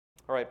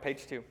All right,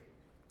 page 2.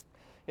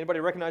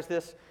 Anybody recognize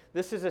this?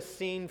 This is a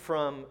scene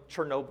from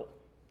Chernobyl.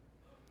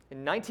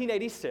 In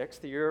 1986,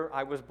 the year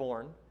I was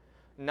born,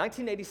 in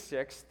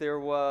 1986,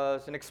 there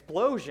was an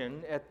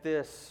explosion at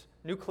this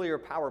nuclear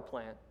power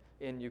plant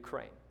in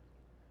Ukraine.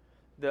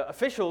 The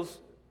officials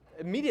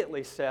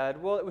immediately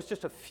said, well, it was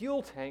just a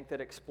fuel tank that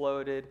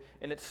exploded,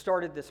 and it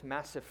started this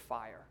massive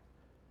fire.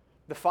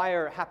 The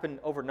fire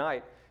happened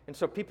overnight, and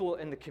so people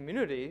in the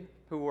community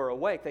who were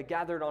awake, they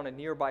gathered on a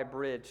nearby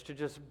bridge to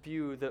just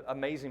view the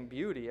amazing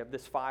beauty of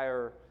this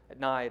fire at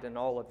night and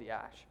all of the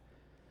ash.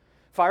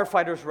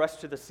 Firefighters rush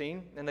to the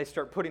scene, and they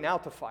start putting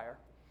out the fire.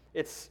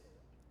 It's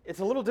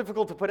a little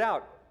difficult to put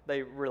out,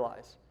 they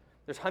realize.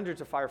 There's hundreds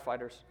of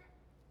firefighters.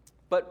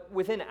 But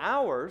within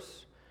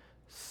hours,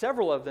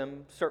 several of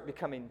them start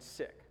becoming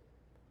sick.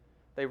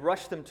 They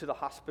rush them to the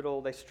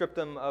hospital. They strip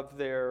them of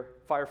their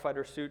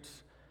firefighter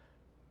suits.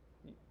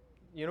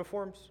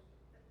 Uniforms?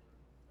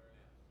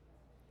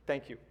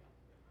 Thank you.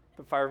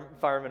 The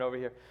firemen over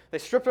here. They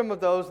strip them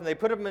of those, and they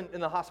put them in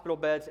the hospital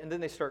beds, and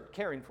then they start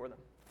caring for them.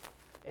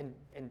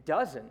 And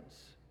dozens,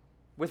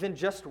 within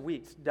just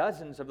weeks,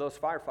 dozens of those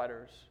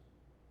firefighters,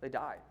 they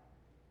died.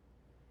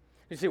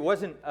 You see, it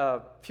wasn't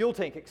a fuel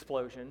tank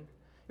explosion.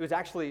 It was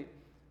actually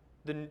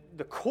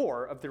the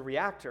core of the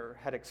reactor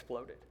had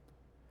exploded.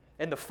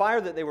 And the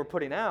fire that they were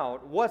putting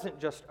out wasn't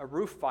just a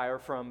roof fire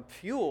from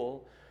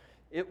fuel.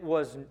 It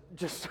was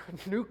just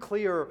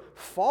nuclear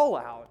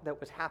fallout that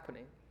was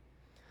happening.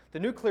 The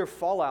nuclear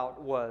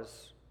fallout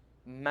was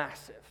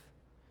massive.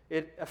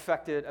 It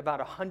affected about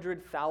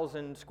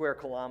 100,000 square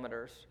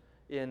kilometers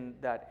in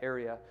that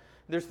area.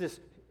 There's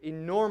this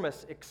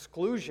enormous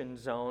exclusion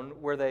zone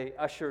where they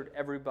ushered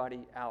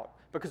everybody out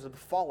because of the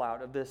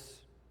fallout of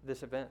this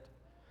event.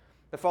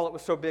 The fallout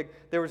was so big,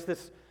 there was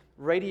this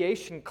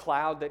radiation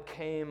cloud that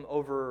came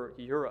over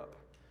Europe.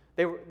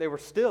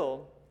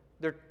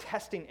 They're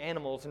testing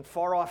animals in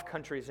far-off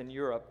countries in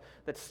Europe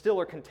that still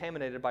are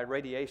contaminated by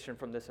radiation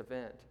from this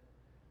event.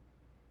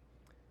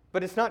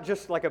 But it's not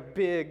just like a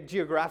big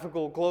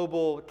geographical,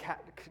 global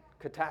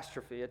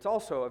catastrophe. It's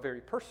also a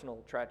very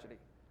personal tragedy.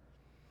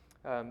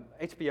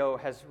 HBO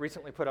has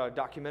recently put out a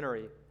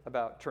documentary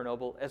about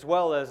Chernobyl, as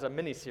well as a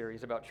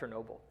miniseries about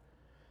Chernobyl.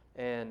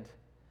 And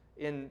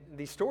in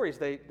these stories,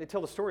 they tell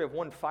the story of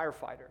one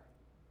firefighter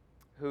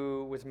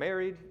who was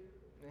married.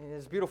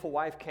 His beautiful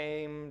wife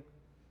came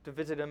to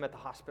visit him at the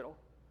hospital.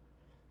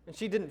 And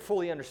she didn't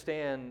fully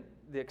understand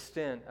the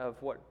extent of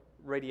what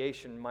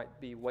radiation might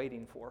be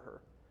waiting for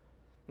her.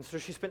 And so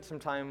she spent some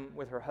time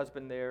with her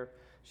husband there.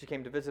 She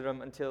came to visit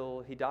him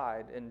until he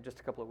died in just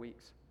a couple of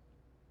weeks.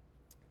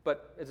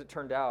 But as it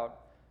turned out,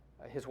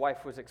 his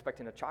wife was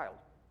expecting a child.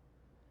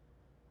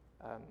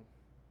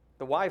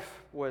 The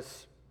wife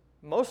was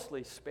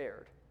mostly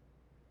spared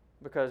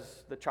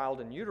because the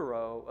child in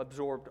utero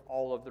absorbed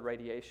all of the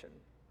radiation.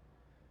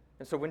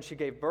 And so when she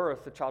gave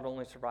birth, the child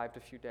only survived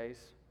a few days.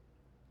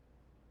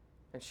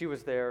 And she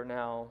was there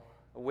now,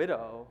 a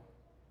widow,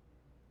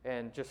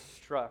 and just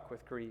struck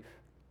with grief.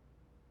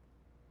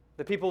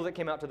 The people that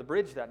came out to the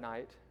bridge that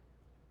night,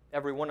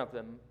 every one of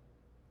them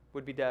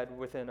would be dead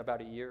within about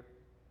a year.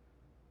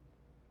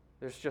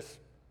 There's just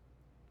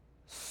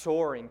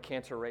soaring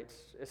cancer rates,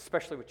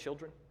 especially with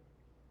children.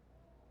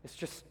 It's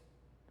just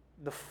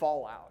the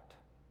fallout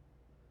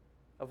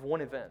of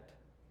one event.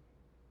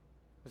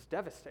 It was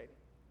devastating.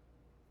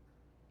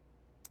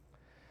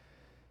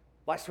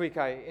 Last week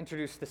I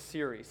introduced this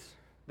series,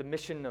 The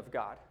Mission of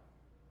God.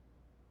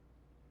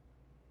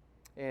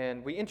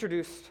 And we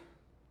introduced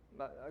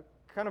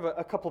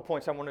a couple of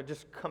points I want to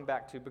just come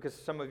back to because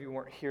some of you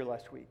weren't here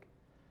last week.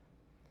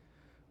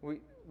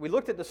 We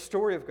looked at the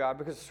story of God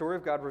because the story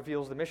of God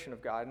reveals the mission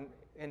of God.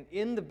 And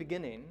in the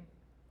beginning,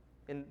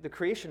 in the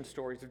creation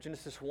stories of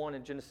Genesis 1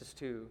 and Genesis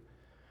 2,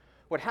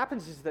 what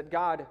happens is that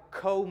God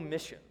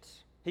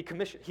co-missions.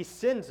 He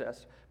sends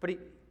us, but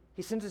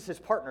he sends us his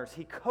partners.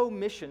 He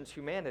co-missions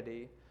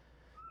humanity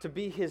to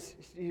be his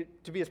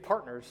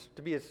partners,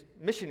 to be his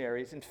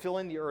missionaries in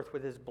filling the earth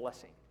with his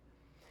blessing.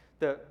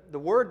 The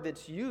word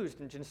that's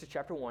used in Genesis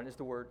chapter 1 is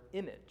the word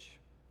image.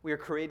 We are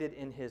created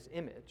in his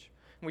image.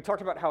 And we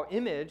talked about how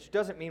image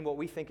doesn't mean what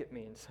we think it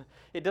means.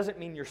 It doesn't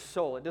mean your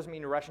soul. It doesn't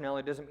mean your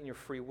rationality. It doesn't mean your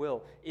free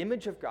will.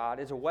 Image of God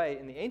is a way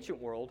in the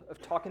ancient world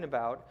of talking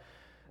about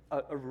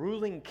a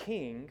ruling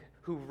king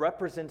who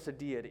represents a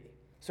deity.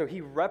 So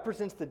he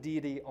represents the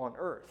deity on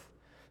earth.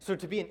 So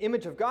to be an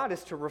image of God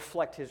is to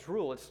reflect his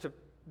rule. It's to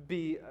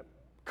be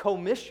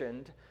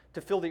commissioned to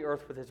fill the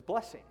earth with his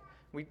blessing.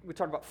 We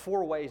talked about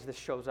 4 ways this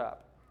shows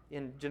up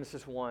in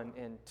Genesis 1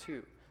 and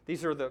 2.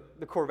 These are the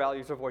core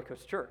values of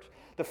Oikos Church.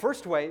 The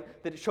first way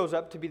that it shows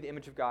up to be the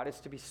image of God is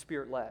to be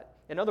Spirit-led.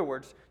 In other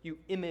words, you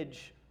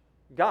image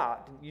God.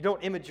 You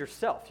don't image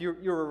yourself.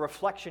 You're a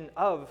reflection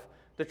of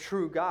the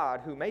true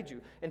God who made you.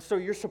 And so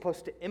you're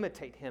supposed to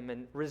imitate him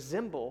and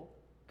resemble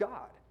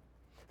God.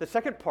 The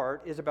second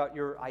part is about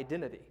your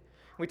identity.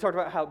 We talked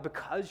about how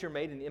because you're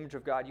made in the image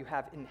of God, you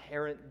have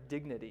inherent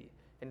dignity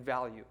and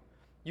value.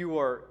 You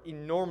are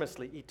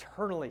enormously,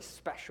 eternally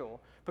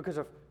special because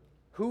of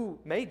who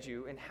made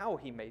you and how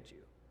he made you.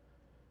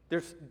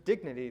 There's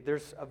dignity.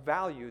 There's a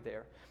value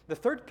there. The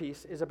third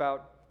piece is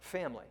about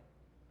family.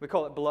 We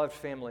call it beloved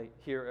family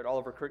here at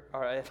Oliver Creek.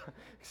 All right,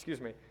 excuse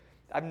me.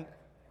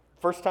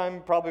 First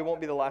time probably won't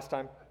be the last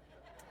time.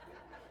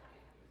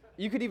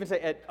 You could even say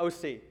at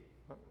OC.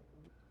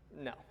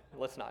 No,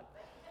 let's not.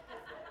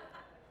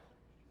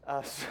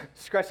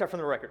 Scratch that from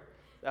the record.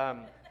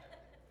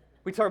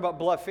 We talk about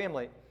beloved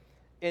family.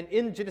 And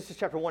in Genesis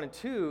chapter 1 and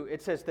 2,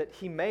 it says that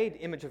he made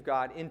image of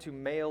God into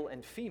male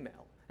and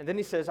female. And then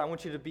he says, I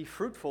want you to be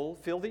fruitful,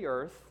 fill the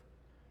earth.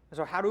 And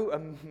so how do a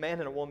man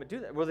and a woman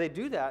do that? Well, they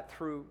do that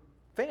through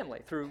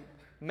family, through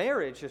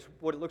marriage is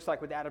what it looks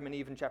like with Adam and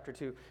Eve in chapter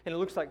 2. And it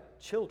looks like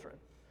children.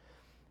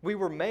 We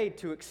were made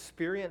to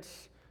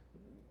experience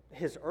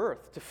his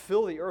earth, to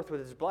fill the earth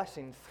with his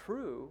blessing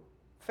through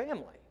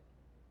family.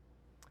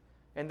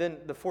 And then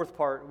the fourth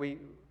part, we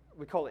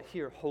call it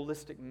here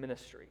holistic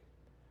ministry.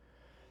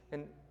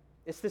 And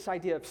it's this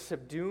idea of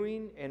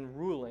subduing and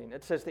ruling.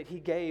 It says that he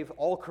gave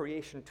all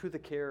creation to the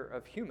care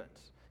of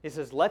humans. He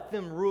says, let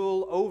them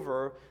rule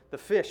over the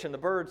fish and the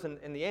birds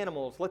and the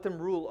animals. Let them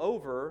rule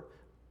over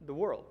the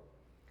world.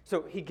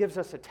 So he gives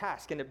us a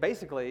task. And it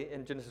basically,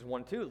 in Genesis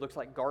 1-2, it looks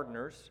like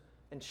gardeners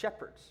and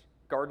shepherds.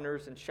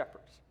 Gardeners and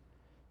shepherds.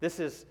 This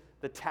is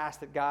the task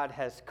that God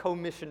has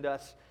commissioned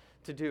us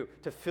to do,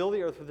 to fill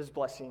the earth with his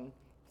blessing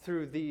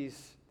through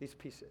these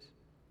pieces.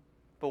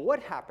 But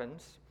what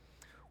happens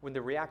when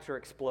the reactor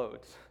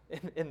explodes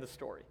in the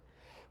story?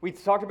 We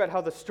talked about how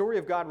the story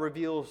of God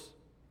reveals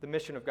the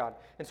mission of God.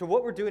 And so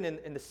what we're doing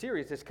in the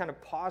series is kind of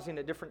pausing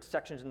at different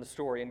sections in the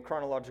story in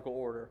chronological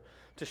order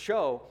to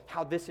show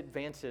how this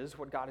advances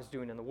what God is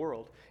doing in the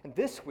world. And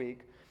this week,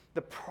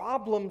 the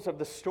problems of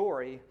the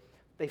story,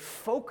 they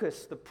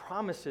focus the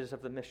promises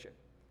of the mission.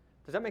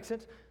 Does that make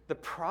sense? The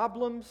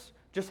problems,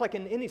 just like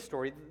in any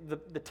story,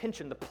 the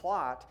tension, the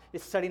plot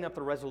is setting up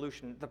the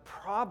resolution. The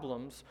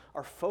problems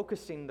are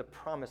focusing the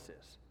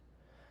promises.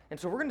 And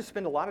so we're going to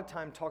spend a lot of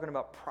time talking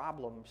about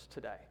problems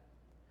today.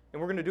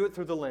 And we're going to do it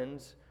through the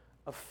lens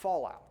of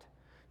fallout.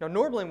 Now,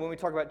 normally when we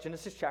talk about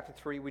Genesis chapter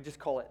 3, we just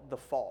call it the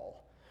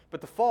fall. But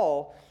the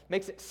fall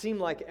makes it seem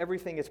like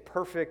everything is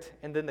perfect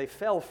and then they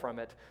fell from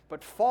it.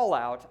 But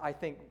fallout, I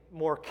think,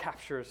 more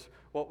captures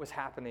what was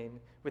happening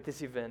with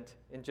this event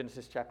in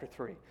Genesis chapter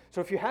 3.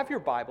 So if you have your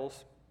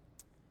Bibles,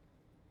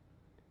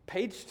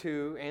 page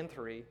 2 and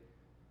 3,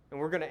 and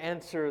we're going to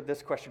answer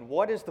this question.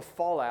 What is the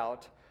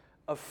fallout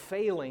of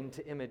failing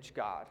to image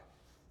God?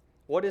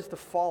 What is the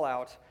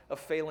fallout of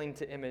failing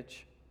to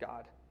image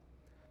God?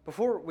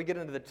 Before we get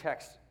into the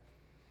text,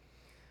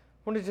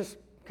 I want to just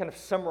kind of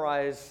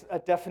summarize a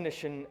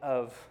definition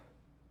of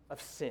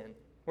sin.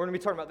 We're going to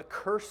be talking about the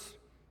curse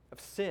of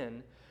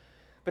sin,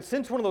 but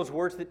sin's one of those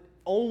words that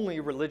only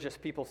religious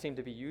people seem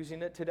to be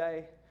using it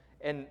today,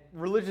 and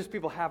religious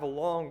people have a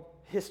long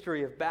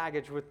history of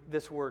baggage with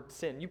this word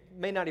sin. You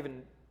may not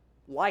even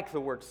like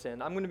the word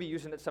sin. I'm going to be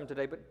using it some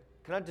today, but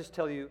can I just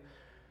tell you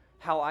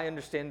how I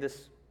understand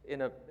this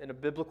in a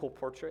biblical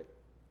portrait?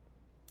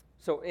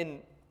 So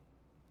in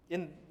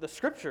the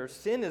scriptures,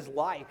 sin is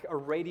like a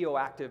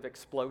radioactive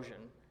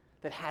explosion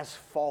that has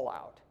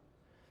fallout,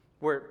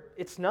 where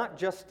it's not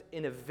just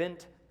an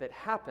event that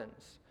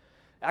happens.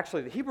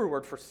 Actually, the Hebrew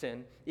word for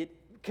sin, it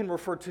can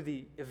refer to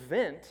the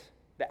event,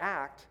 the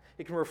act,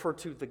 it can refer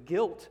to the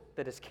guilt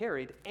that is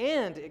carried,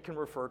 and it can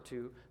refer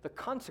to the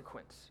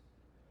consequence.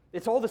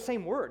 It's all the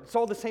same word. It's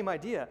all the same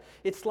idea.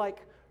 It's like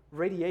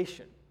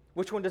radiation.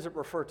 Which one does it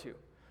refer to?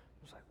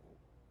 It's like,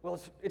 well,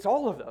 it's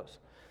all of those.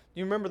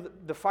 You remember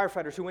the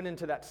firefighters who went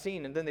into that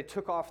scene and then they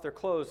took off their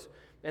clothes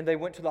and they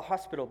went to the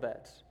hospital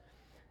beds.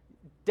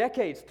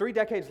 3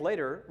 decades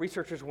later,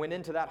 researchers went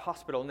into that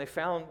hospital and they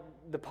found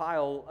the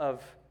pile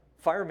of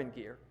fireman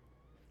gear.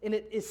 And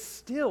it is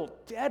still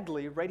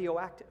deadly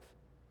radioactive.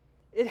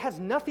 It has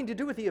nothing to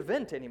do with the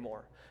event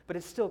anymore, but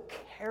it still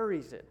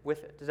carries it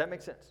with it. Does that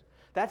make sense?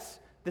 That's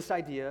this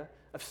idea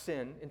of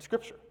sin in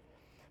Scripture.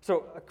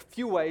 So a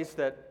few ways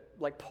that,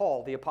 like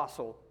Paul, the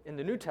apostle, in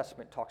the New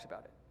Testament talks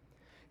about it.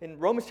 In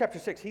Romans chapter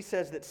 6, he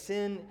says that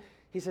sin,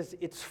 he says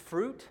its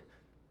fruit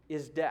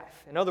is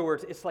death. In other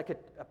words, it's like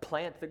a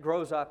plant that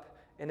grows up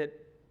and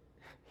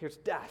here's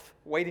death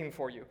waiting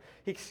for you.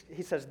 He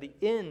says the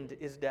end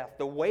is death.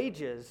 The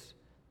wages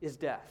is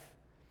death.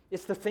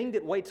 It's the thing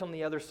that waits on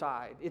the other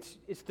side.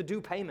 It's the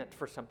due payment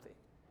for something.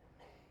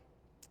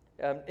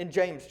 In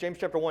James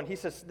chapter 1, he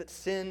says that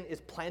sin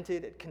is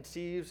planted, it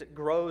conceives, it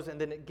grows, and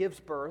then it gives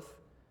birth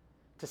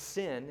to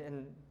sin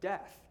and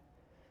death.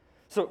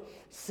 So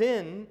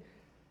sin,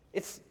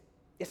 it's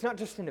not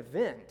just an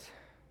event.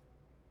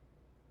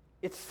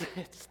 It's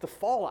the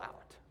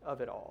fallout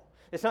of it all.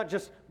 It's not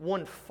just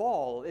one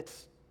fall.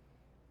 It's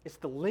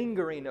the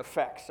lingering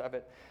effects of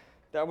it.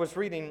 I was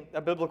reading a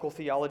biblical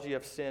theology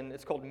of sin.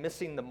 It's called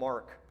Missing the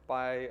Mark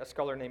by a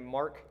scholar named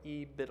Mark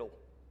E. Biddle.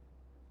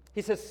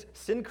 He says,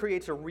 sin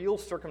creates a real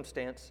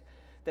circumstance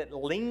that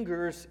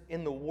lingers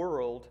in the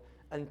world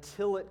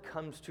until it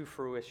comes to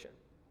fruition.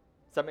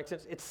 Does that make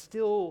sense? It's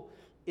still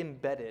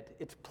embedded.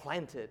 It's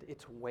planted.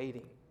 It's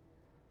waiting.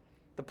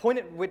 The point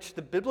at which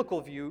the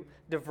biblical view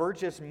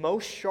diverges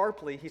most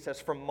sharply, he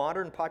says, from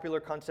modern popular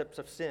concepts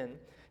of sin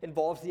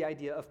involves the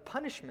idea of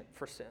punishment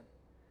for sin.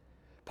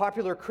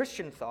 Popular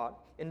Christian thought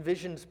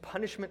envisions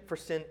punishment for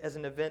sin as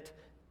an event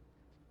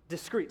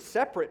discrete,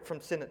 separate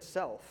from sin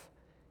itself,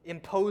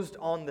 imposed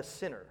on the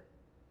sinner.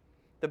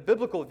 The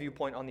biblical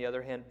viewpoint, on the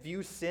other hand,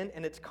 views sin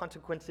and its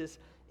consequences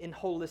in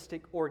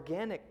holistic,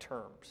 organic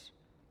terms.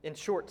 In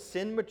short,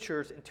 sin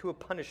matures into a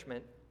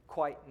punishment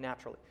quite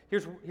naturally.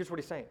 Here's what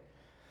he's saying.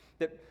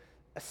 That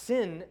a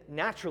sin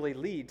naturally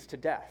leads to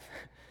death.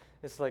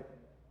 It's like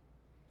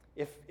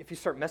if you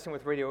start messing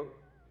with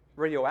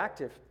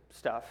radioactive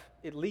stuff,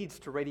 it leads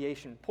to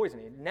radiation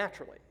poisoning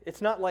naturally.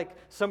 It's not like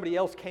somebody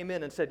else came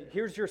in and said,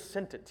 here's your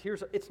sentence.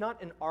 It's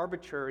not an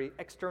arbitrary,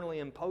 externally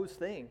imposed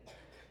thing.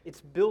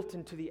 It's built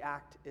into the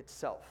act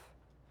itself.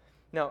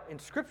 Now, in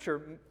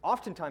Scripture,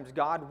 oftentimes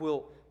God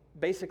will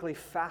basically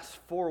fast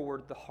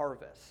forward the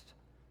harvest.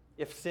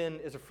 If sin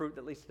is a fruit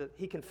that leads to,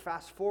 he can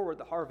fast forward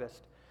the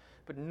harvest.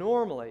 But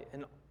normally,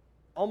 in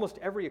almost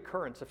every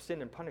occurrence of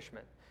sin and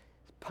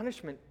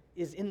punishment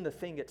is in the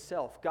thing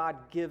itself. God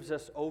gives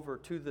us over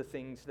to the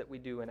things that we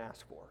do and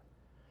ask for.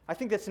 I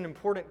think that's an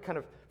important kind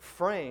of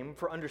frame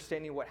for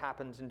understanding what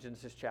happens in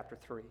Genesis chapter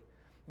 3.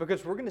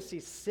 Because we're going to see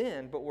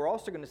sin, but we're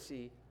also going to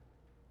see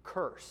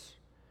curse.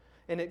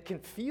 And it can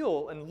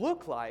feel and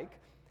look like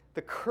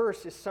the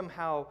curse is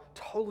somehow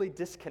totally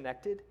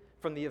disconnected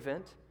from the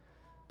event.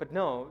 But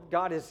no,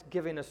 God is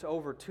giving us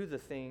over to the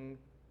thing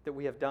that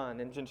we have done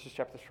in Genesis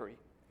chapter 3.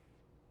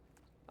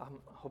 I'm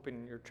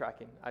hoping you're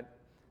tracking.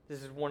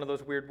 This is one of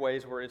those weird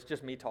ways where it's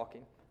just me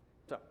talking.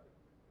 So,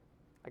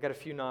 I got a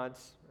few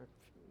nods.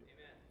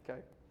 Amen.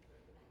 Okay.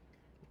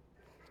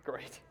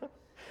 Great.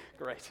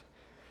 Great.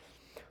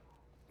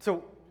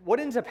 So, what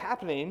ends up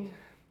happening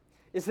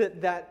is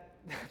that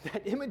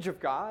image of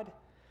God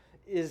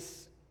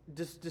is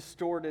just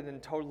distorted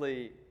and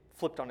totally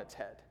flipped on its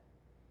head.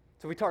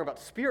 So we talk about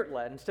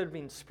spirit-led. Instead of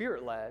being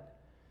spirit-led,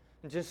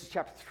 in Genesis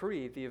chapter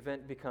 3, the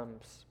event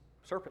becomes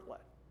serpent-led.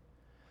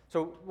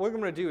 So what I'm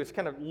going to do is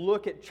kind of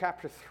look at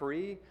chapter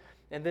 3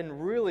 and then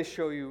really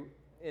show you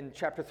in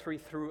chapter 3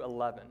 through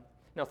 11.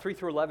 Now, 3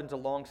 through 11 is a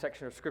long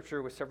section of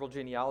Scripture with several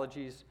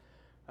genealogies.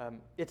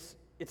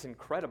 It's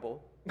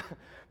incredible,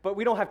 but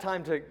we don't have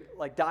time to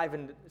dive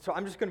in. So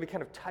I'm just going to be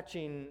kind of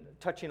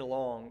touching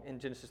along in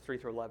Genesis 3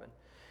 through 11.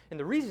 And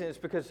the reason is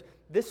because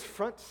this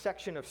front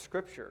section of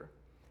Scripture,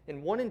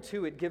 in 1 and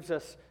 2, it gives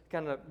us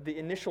kind of the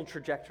initial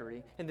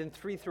trajectory, and then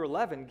 3 through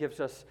 11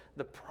 gives us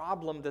the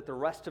problem that the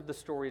rest of the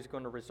story is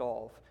going to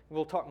resolve.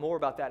 We'll talk more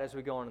about that as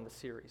we go on in the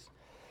series.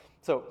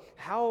 So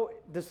how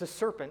does the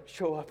serpent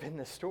show up in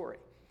this story?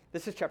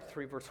 This is chapter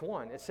 3, verse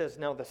 1. It says,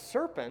 now the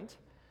serpent,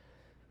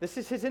 this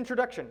is his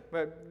introduction.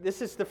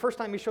 This is the first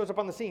time he shows up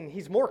on the scene.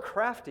 He's more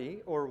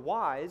crafty or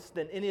wise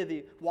than any of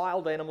the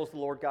wild animals the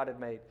Lord God had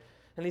made.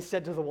 And he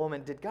said to the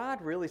woman, did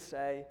God really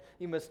say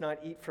you must not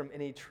eat from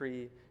any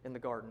tree in the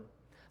garden?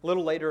 A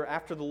little later,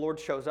 after the Lord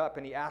shows up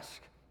and he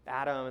asks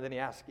Adam and then he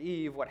asks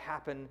Eve what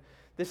happened,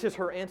 this is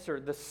her answer.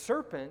 The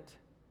serpent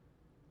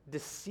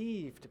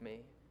deceived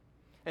me.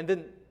 And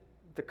then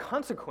the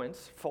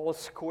consequence falls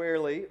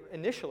squarely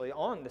initially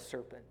on the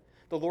serpent.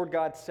 The Lord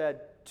God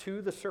said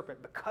to the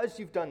serpent, because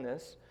you've done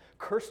this,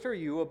 cursed are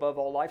you above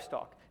all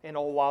livestock and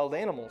all wild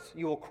animals.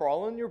 You will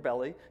crawl on your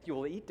belly, you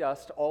will eat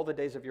dust all the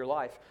days of your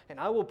life, and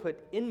I will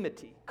put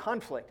enmity,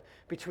 conflict,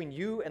 between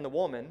you and the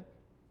woman,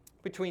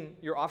 between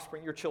your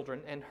offspring, your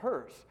children, and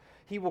hers.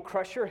 He will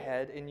crush your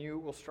head, and you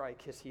will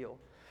strike his heel.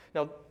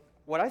 Now,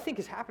 what I think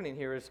is happening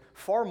here is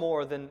far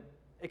more than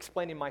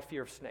explaining my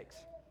fear of snakes.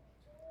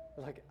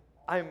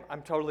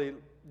 I'm totally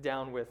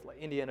down with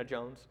Indiana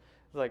Jones.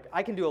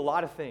 I can do a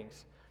lot of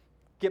things.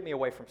 Get me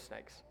away from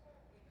snakes.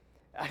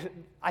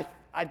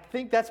 I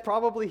think that's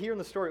probably here in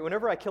the story.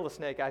 Whenever I kill a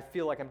snake, I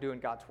feel like I'm doing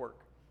God's work.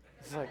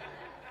 It's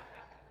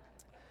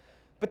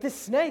but this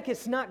snake,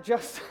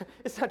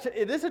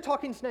 it is a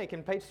talking snake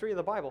in page 3 of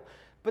the Bible,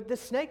 but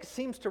this snake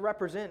seems to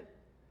represent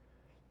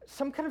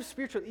some kind of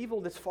spiritual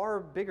evil that's far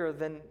bigger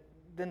than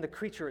the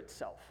creature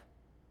itself.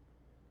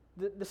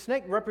 The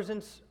snake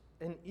represents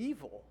an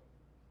evil,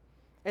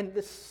 and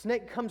the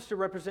snake comes to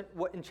represent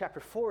what in chapter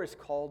 4 is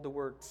called the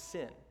word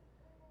sin.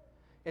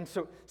 And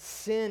so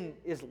sin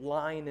is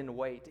lying in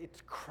wait.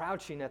 It's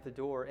crouching at the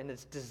door, and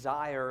its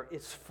desire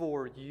is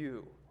for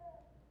you.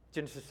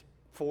 Genesis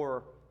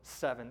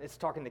 4:7. It's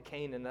talking to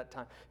Cain in that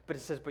time. But it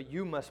says, but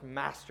you must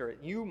master it.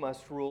 You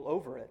must rule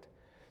over it.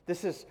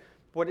 This is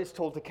what is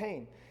told to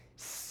Cain.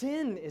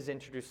 Sin is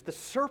introduced. The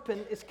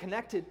serpent is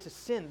connected to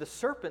sin. The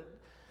serpent,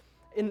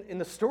 in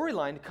the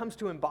storyline, comes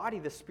to embody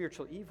the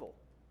spiritual evil.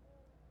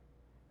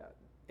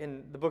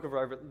 In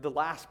the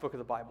last book of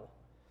the Bible,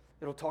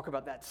 it'll talk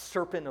about that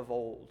serpent of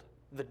old,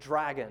 the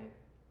dragon,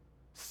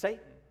 Satan.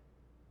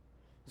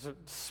 So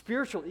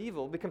spiritual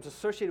evil becomes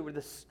associated with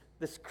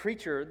this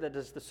creature that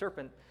is the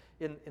serpent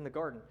in the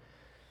garden.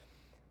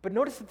 But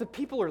notice that the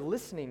people are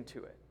listening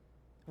to it.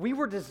 We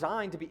were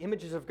designed to be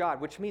images of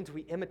God, which means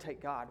we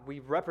imitate God. We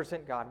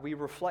represent God. We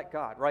reflect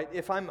God, right?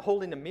 If I'm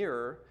holding a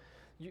mirror,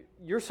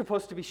 You're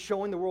supposed to be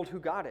showing the world who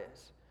God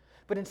is.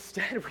 But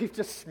instead, we've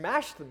just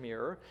smashed the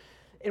mirror,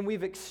 and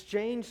we've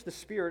exchanged the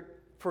Spirit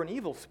for an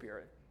evil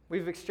spirit.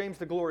 We've exchanged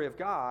the glory of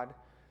God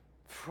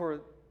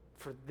for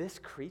this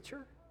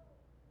creature.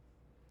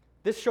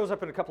 This shows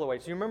up in a couple of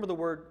ways. You remember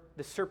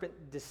the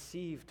serpent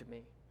deceived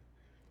me.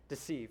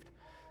 Deceived.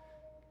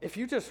 If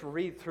you just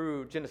read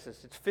through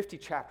Genesis, it's 50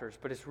 chapters,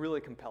 but it's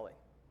really compelling.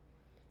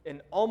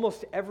 And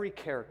almost every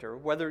character,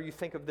 whether you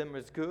think of them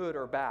as good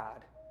or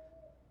bad,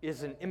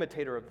 is an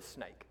imitator of the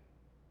snake.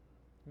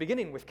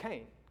 Beginning with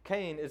Cain.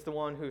 Cain is the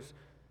one who's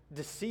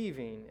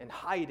deceiving and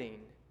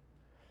hiding.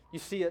 You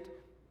see it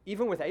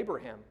even with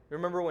Abraham.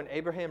 Remember when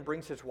Abraham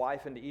brings his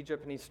wife into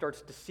Egypt and he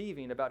starts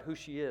deceiving about who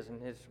she is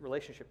and his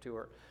relationship to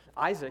her.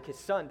 Isaac, his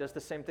son, does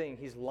the same thing.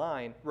 He's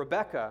lying.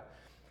 Rebekah,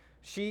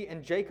 she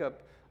and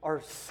Jacob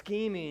are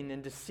scheming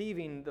and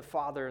deceiving the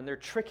father, and they're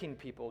tricking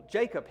people.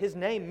 Jacob, his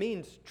name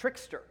means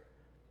trickster.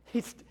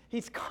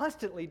 He's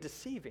constantly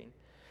deceiving.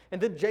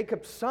 And then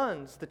Jacob's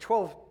sons, the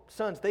 12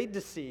 sons, they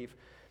deceive.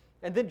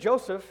 And then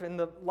Joseph, in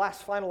the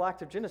last final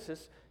act of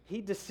Genesis,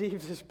 he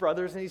deceives his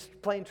brothers and he's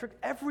playing trick.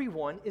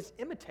 Everyone is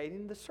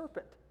imitating the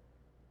serpent.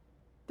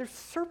 They're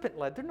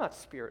serpent-led. They're not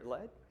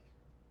spirit-led.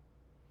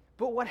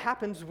 But what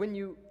happens when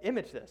you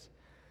image this?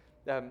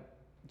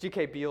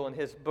 G.K. Beale, in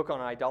his book on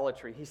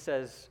idolatry, he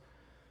says,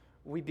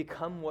 we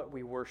become what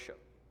we worship.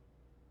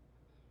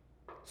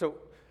 So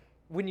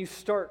when you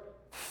start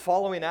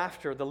following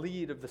after the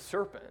lead of the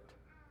serpent,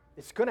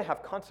 it's going to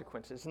have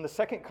consequences. And the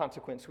second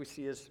consequence we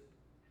see is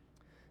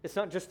it's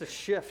not just a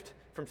shift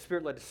from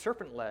spirit-led to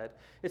serpent-led,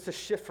 it's a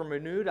shift from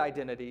renewed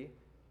identity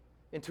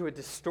into a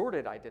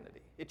distorted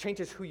identity. It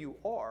changes who you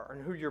are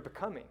and who you're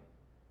becoming.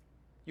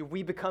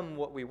 We become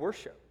what we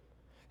worship.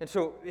 And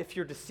so if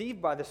you're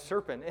deceived by the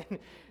serpent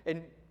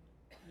and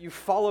you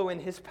follow in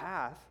his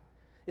path,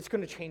 it's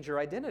going to change your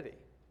identity.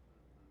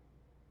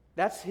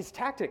 That's his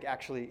tactic,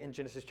 actually, in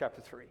Genesis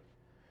chapter 3.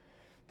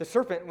 The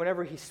serpent,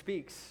 whenever he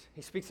speaks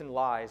in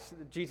lies.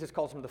 Jesus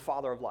calls him the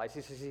father of lies.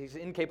 He says he's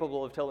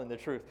incapable of telling the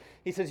truth.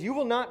 He says, you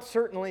will not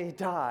certainly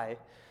die,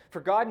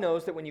 for God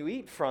knows that when you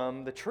eat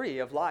from the tree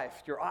of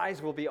life, your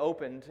eyes will be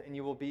opened and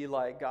you will be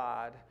like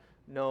God,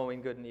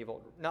 knowing good and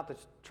evil. Not the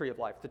tree of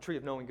life, the tree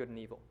of knowing good and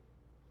evil.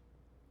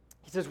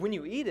 He says, when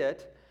you eat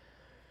it,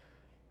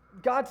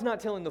 God's not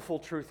telling the full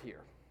truth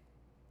here.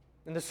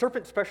 And the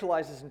serpent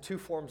specializes in two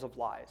forms of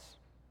lies.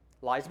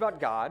 Lies about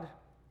God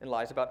and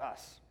lies about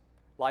us.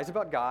 Lies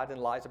about God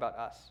and lies about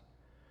us.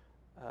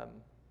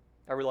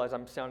 I realize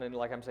I'm sounding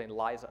like I'm saying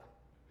Liza.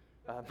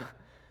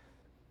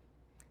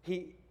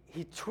 He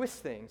twists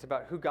things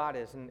about who God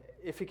is and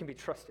if he can be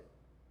trusted.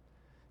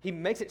 He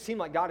makes it seem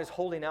like God is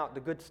holding out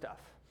the good stuff.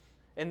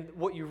 And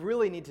what you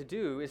really need to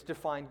do is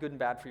define good and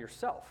bad for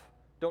yourself.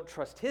 Don't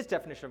trust his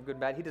definition of good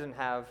and bad. He doesn't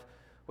have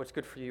what's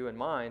good for you in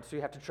mind, so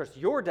you have to trust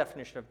your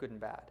definition of good and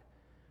bad.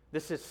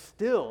 This is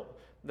still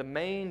the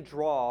main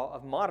draw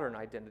of modern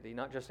identity,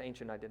 not just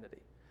ancient identity.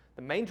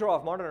 The main draw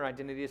of modern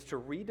identity is to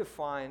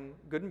redefine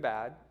good and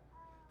bad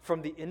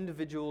from the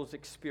individual's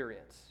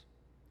experience.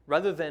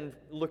 Rather than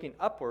looking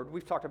upward,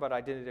 we've talked about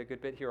identity a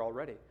good bit here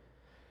already,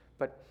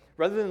 but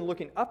rather than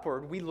looking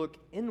upward, we look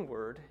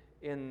inward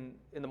in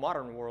the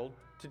modern world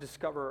to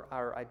discover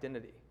our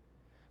identity.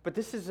 But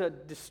this is a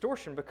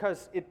distortion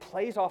because it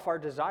plays off our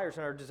desires,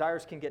 and our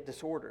desires can get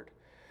disordered.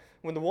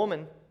 When the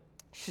woman,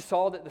 she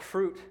saw that the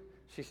fruit,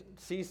 she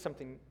sees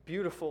something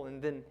beautiful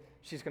and then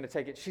she's going to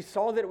take it. She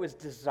saw that it was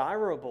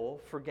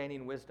desirable for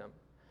gaining wisdom.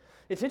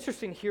 It's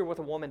interesting here what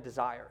a woman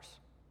desires.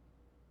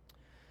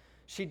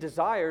 She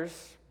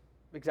desires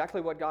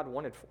exactly what God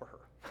wanted for her.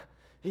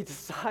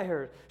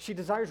 She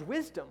desires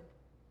wisdom.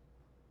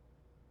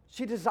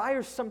 She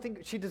desires something,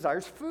 she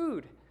desires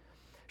food.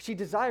 She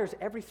desires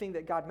everything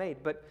that God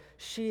made, but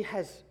she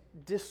has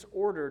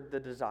disordered the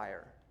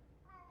desire.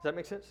 Does that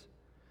make sense?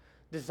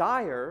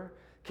 Desire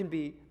can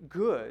be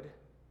good.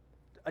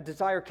 A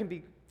desire can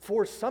be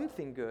for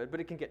something good, but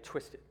it can get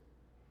twisted.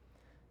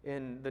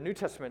 In the New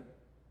Testament,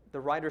 the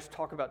writers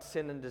talk about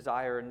sin and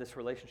desire in this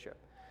relationship.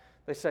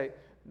 They say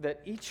that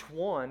each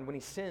one, when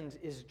he sins,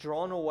 is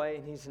drawn away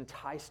and he's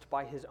enticed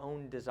by his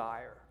own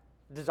desire.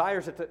 Desire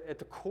is at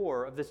the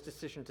core of this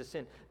decision to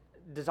sin.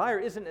 Desire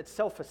isn't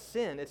itself a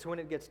sin, it's when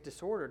it gets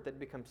disordered that it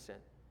becomes sin.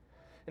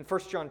 In 1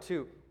 John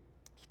 2,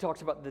 he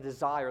talks about the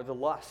desire, the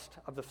lust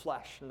of the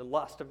flesh, and the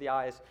lust of the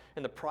eyes,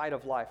 and the pride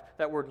of life.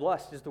 That word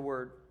lust is the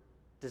word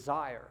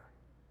desire.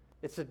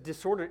 It's a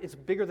disorder, it's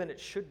bigger than it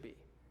should be.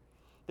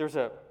 There's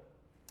a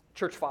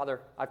church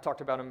father, I've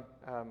talked about him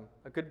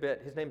a good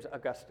bit, his name's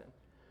Augustine.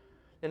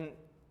 And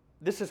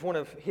this is one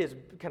of his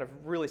kind of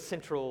really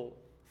central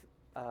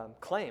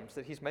claims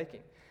that he's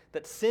making.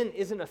 That sin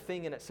isn't a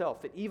thing in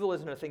itself, that evil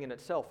isn't a thing in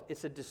itself,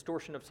 it's a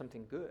distortion of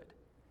something good.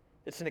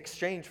 It's an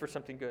exchange for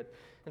something good.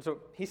 And so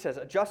he says,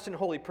 a just and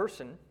holy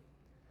person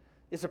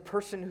is a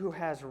person who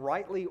has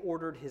rightly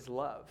ordered his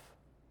love,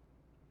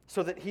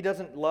 so that he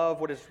doesn't love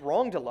what is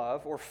wrong to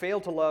love, or fail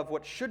to love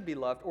what should be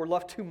loved, or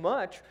love too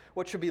much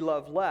what should be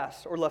loved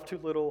less, or love too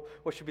little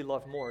what should be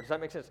loved more. Does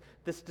that make sense?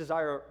 This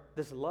desire,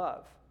 this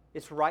love,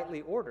 it's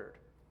rightly ordered.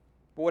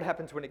 But what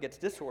happens when it gets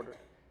disordered?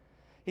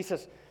 He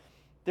says,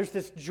 there's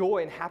this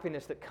joy and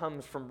happiness that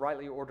comes from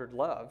rightly ordered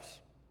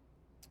loves,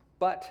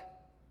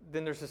 but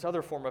then there's this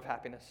other form of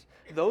happiness.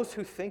 Those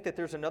who think that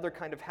there's another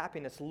kind of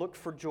happiness look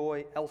for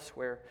joy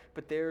elsewhere,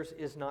 but theirs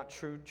is not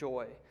true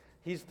joy.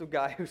 He's the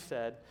guy who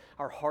said,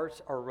 our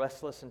hearts are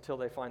restless until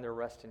they find their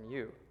rest in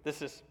you.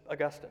 This is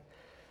Augustine.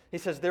 He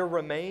says, their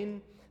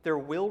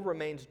will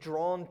remains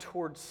drawn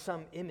towards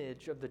some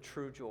image of the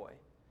true joy.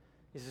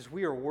 He says,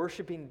 we are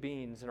worshiping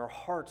beings, and our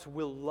hearts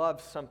will love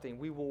something.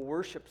 We will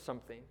worship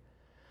something.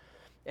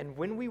 And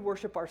when we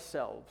worship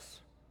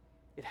ourselves,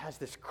 it has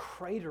this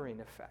cratering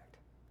effect.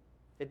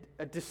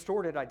 A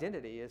distorted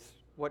identity is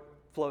what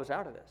flows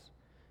out of this.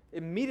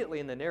 Immediately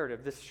in the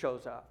narrative, this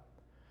shows up.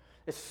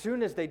 As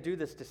soon as they do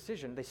this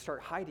decision, they start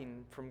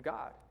hiding from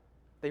God.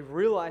 They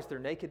realize they're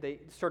naked. They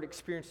start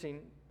experiencing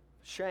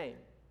shame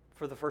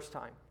for the first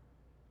time.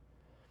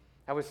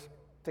 I was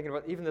thinking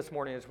about, even this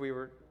morning as we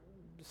were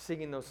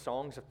singing those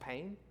songs of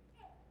pain,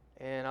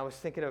 and I was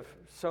thinking of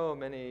so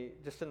many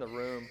just in the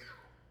room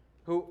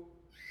who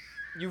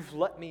you've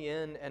let me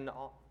in, and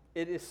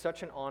it is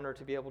such an honor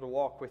to be able to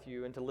walk with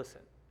you and to listen.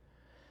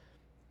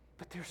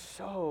 But there's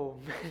so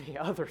many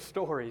other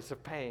stories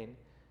of pain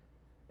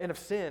and of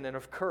sin and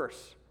of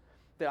curse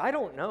that I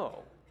don't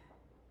know.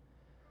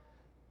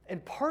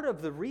 And part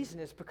of the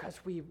reason is because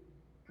we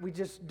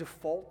just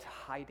default to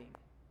hiding.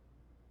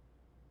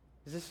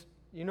 Is this,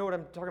 you know what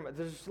I'm talking about?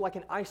 There's like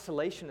an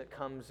isolation that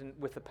comes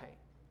with the pain.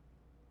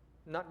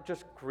 Not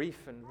just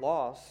grief and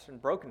loss and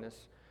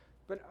brokenness,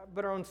 but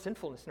our own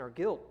sinfulness and our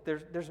guilt.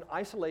 There's an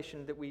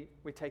isolation that we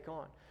take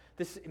on.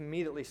 This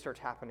immediately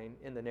starts happening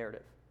in the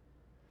narrative.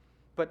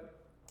 But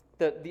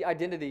the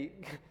identity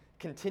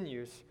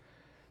continues.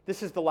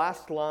 This is the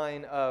last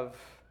line of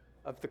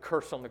the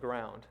curse on the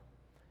ground.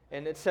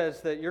 And it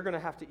says that you're going to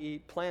have to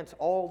eat plants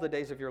all the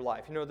days of your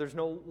life. You know, there's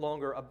no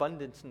longer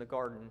abundance in the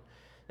garden.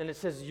 And it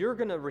says you're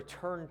going to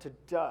return to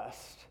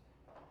dust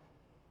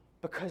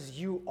because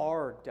you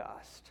are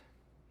dust.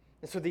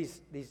 And so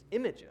these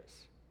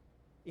images,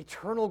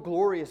 eternal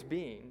glorious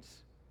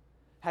beings,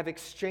 have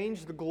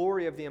exchanged the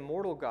glory of the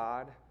immortal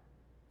God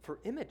for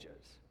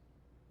images.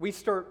 We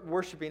start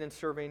worshiping and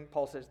serving,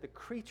 Paul says, the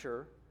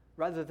creature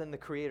rather than the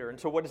creator. And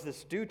so what does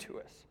this do to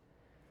us?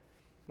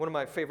 One of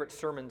my favorite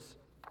sermons,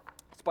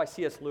 it's by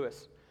C.S.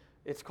 Lewis.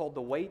 It's called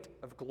The Weight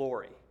of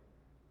Glory.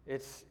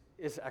 It's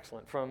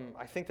excellent, from,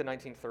 I think, the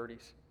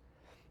 1930s.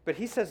 But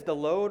he says the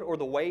load or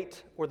the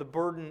weight or the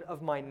burden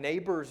of my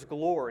neighbor's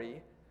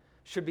glory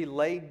should be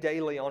laid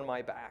daily on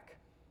my back.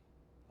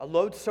 A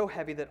load so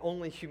heavy that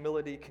only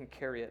humility can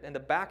carry it, and the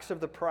backs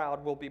of the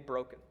proud will be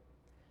broken.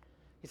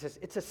 He says,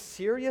 it's a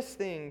serious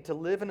thing to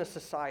live in a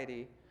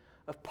society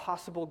of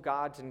possible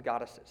gods and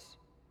goddesses,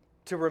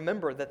 to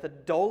remember that the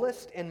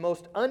dullest and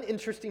most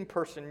uninteresting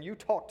person you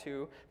talk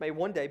to may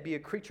one day be a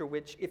creature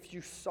which, if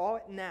you saw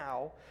it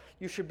now,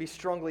 you should be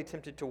strongly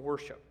tempted to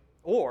worship,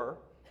 or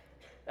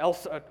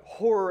else a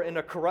horror and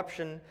a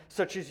corruption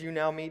such as you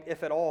now meet,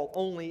 if at all,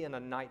 only in a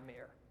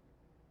nightmare.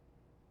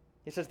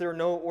 He says, there are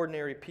no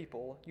ordinary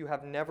people. You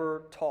have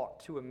never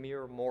talked to a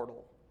mere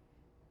mortal.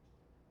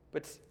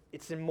 But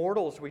it's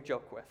immortals we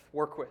joke with,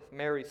 work with,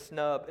 marry,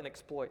 snub, and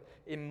exploit.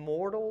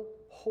 Immortal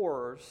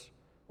horrors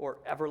or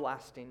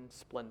everlasting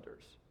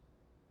splendors.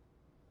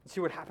 And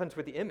see what happens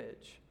with the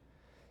image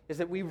is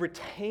that we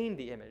retain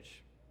the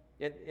image.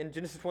 In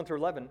Genesis 1 through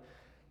 11,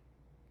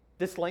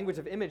 this language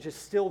of image is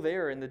still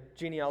there in the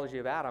genealogy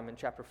of Adam in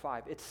chapter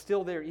 5. It's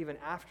still there even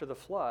after the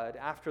flood,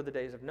 after the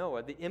days of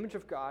Noah. The image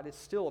of God is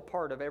still a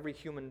part of every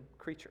human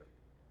creature.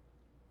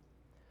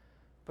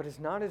 But it's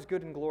not as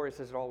good and glorious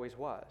as it always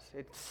was.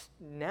 It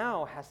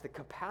now has the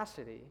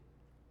capacity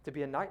to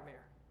be a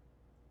nightmare.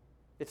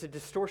 It's a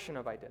distortion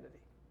of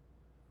identity.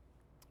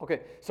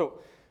 Okay, so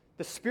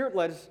the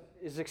spirit-led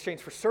is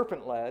exchanged for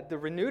serpent-led. The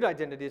renewed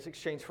identity is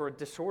exchanged for a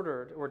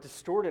disordered or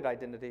distorted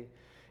identity.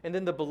 And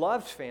then the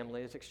beloved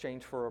family is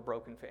exchanged for a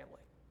broken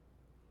family.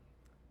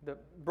 The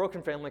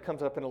broken family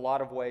comes up in a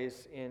lot of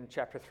ways in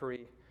chapter 3.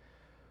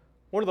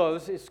 One of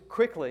those is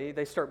quickly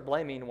they start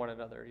blaming one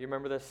another. You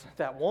remember this?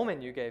 That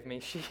woman you gave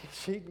me,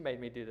 she made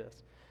me do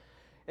this.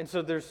 And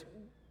so there's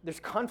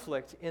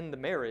conflict in the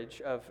marriage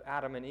of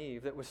Adam and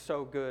Eve that was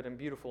so good and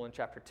beautiful in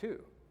chapter 2.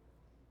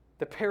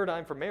 The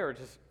paradigm for marriage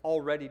is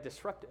already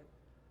disrupted,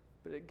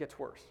 but it gets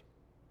worse.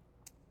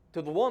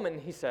 To the woman,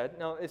 he said,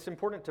 now it's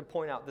important to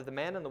point out that the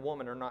man and the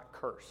woman are not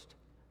cursed.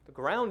 The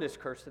ground is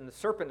cursed and the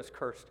serpent is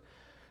cursed,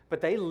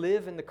 but they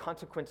live in the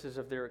consequences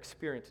of their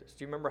experiences.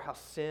 Do you remember how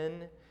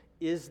sin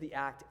is the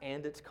act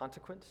and its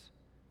consequence?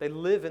 They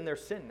live in their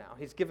sin now.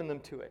 He's given them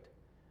to it.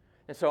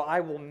 And so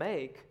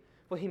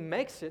he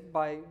makes it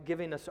by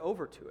giving us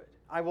over to it.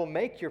 I will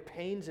make your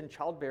pains in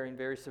childbearing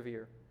very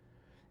severe.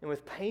 And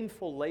with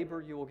painful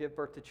labor you will give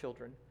birth to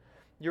children.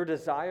 Your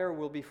desire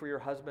will be for your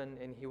husband,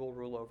 and he will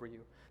rule over you.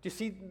 Do you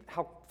see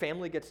how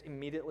family gets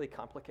immediately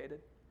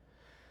complicated?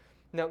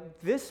 Now,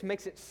 this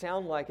makes it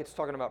sound like it's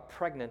talking about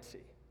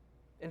pregnancy.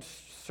 And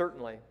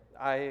certainly,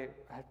 I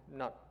have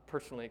not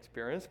personally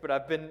experienced, but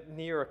I've been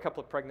near a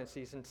couple of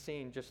pregnancies and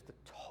seen just the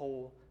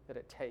toll that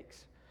it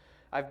takes.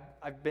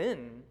 I've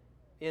been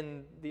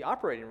in the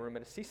operating room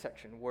at a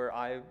C-section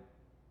where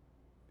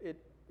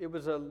it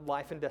was a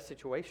life and death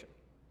situation.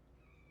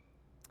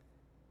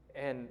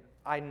 And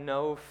I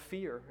know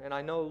fear, and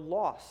I know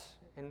loss,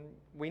 and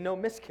we know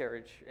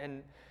miscarriage.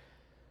 And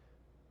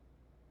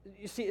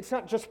you see, it's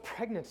not just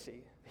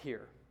pregnancy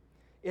here.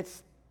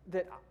 It's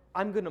that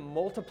I'm going to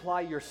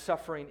multiply your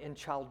suffering in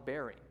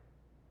childbearing.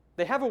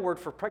 They have a word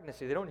for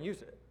pregnancy. They don't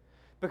use it.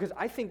 Because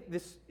I think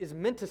this is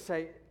meant to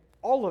say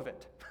all of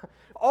it.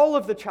 All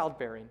of the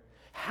childbearing.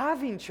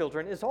 Having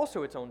children is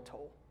also its own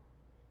toll.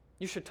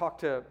 You should talk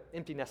to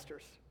empty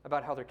nesters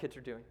about how their kids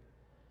are doing.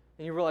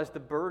 And you realize the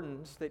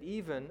burdens that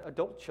even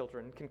adult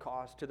children can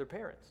cause to their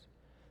parents.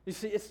 You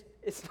see,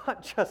 it's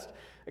not just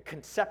a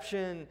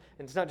conception,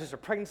 and it's not just a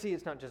pregnancy,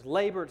 it's not just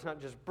labor, it's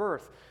not just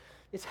birth.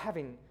 It's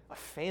having a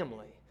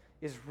family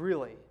is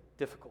really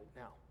difficult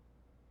now.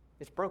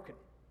 It's broken.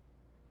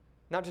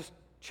 Not just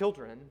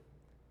children,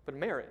 but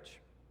marriage.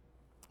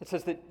 It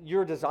says that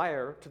your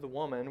desire to the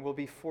woman will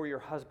be for your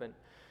husband.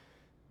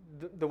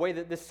 The way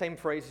that this same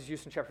phrase is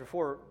used in chapter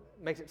 4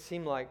 makes it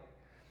seem like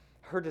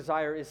her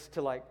desire is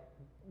to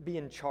be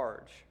in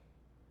charge.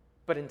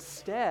 But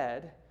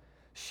instead,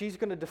 she's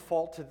going to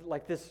default to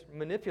this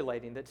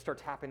manipulating that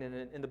starts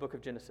happening in the book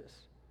of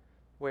Genesis,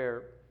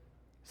 where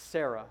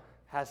Sarah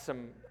has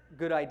some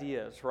good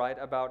ideas, right,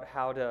 about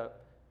how to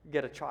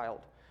get a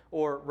child,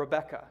 or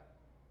Rebecca,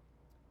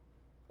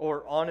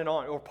 or on,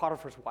 or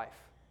Potiphar's wife.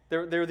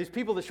 There are these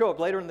people that show up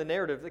later in the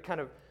narrative that kind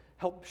of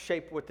help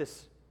shape what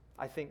this,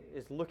 I think,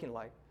 is looking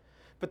like.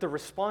 But the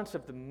response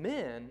of the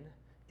men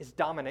is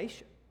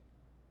domination.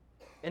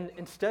 And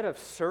instead of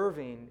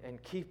serving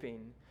and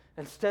keeping,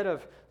 instead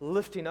of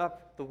lifting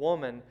up the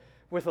woman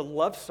with a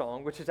love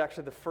song, which is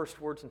actually the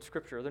first words in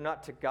Scripture, they're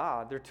not to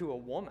God, they're to a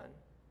woman.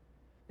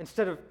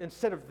 Instead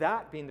of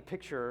that being the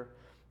picture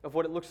of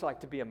what it looks like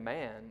to be a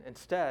man,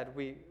 instead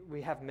we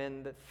have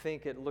men that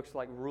think it looks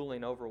like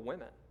ruling over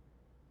women.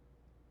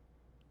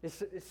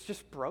 It's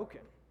just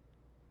broken.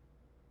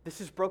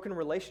 This is broken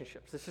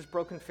relationships. This is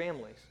broken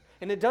families.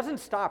 And it doesn't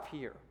stop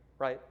here,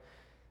 right?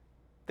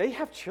 They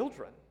have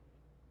children.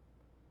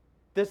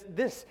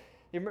 The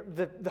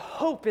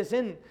hope is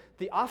in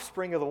the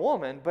offspring of the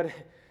woman, but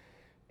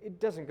it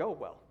doesn't go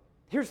well.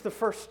 Here's the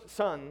first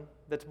son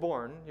that's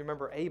born. You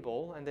remember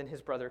Abel, and then his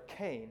brother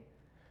Cain.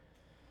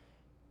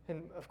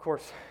 And of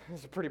course,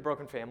 it's a pretty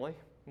broken family.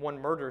 One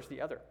murders the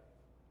other.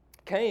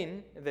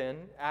 Cain, then,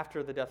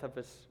 after the death of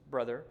his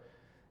brother,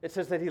 it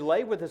says that he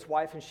lay with his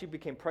wife and she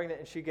became pregnant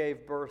and she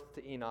gave birth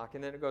to Enoch.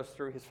 And then it goes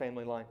through his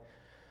family line.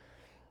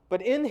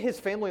 But in his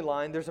family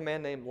line, there's a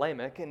man named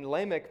Lamech, and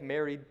Lamech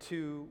married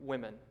 2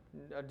 women.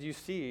 Do you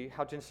see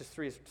how Genesis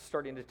 3 is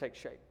starting to take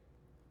shape?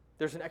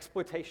 There's an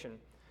exploitation.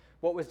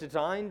 What was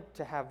designed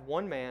to have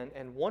one man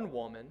and one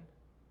woman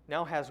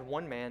now has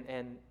one man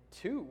and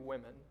 2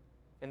 women.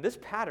 And this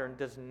pattern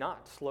does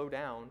not slow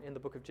down in the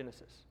book of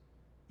Genesis.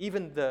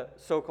 Even the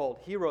so-called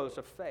heroes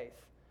of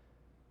faith,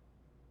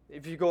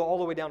 if you go all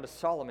the way down to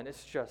Solomon,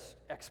 it's just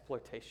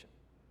exploitation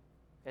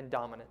and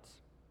dominance.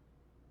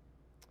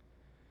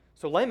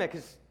 So Lamech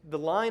is the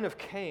line of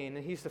Cain,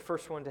 and he's the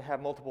first one to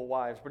have multiple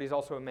wives, but he's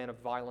also a man of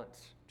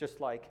violence,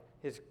 just like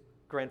his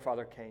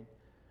grandfather Cain.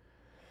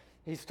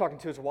 He's talking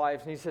to his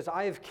wives, and he says,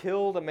 I have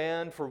killed a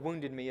man for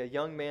wounding me, a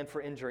young man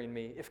for injuring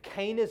me. If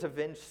Cain is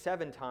avenged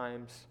 7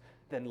 times,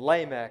 then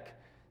Lamech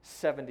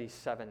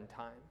 77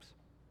 times.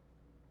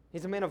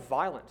 He's a man of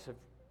violence,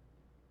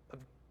 of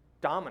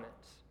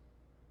dominance.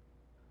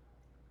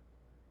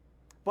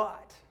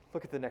 But,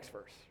 look at the next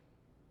verse.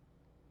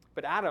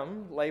 But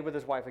Adam lay with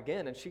his wife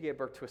again, and she gave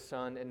birth to a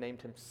son and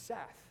named him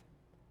Seth,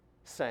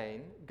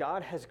 saying,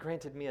 God has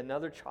granted me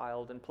another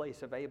child in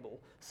place of Abel,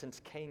 since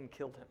Cain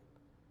killed him.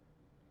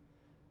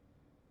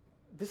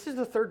 This is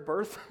the third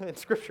birth in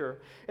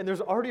Scripture, and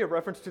there's already a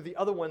reference to the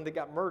other one that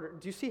got murdered.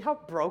 Do you see how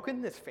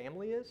broken this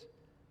family is?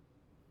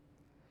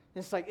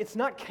 It's like, it's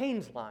not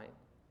Cain's line.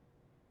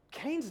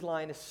 Cain's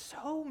line is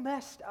so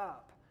messed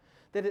up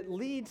that it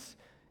leads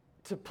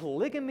to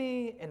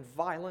polygamy and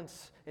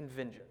violence and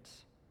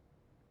vengeance.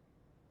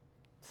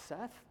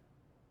 Seth?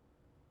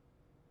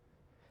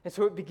 And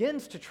so it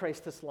begins to trace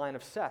this line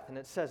of Seth, and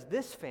it says,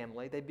 this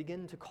family, they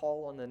begin to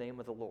call on the name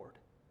of the Lord.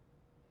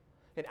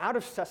 And out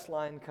of Seth's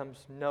line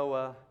comes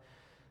Noah,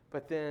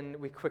 but then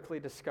we quickly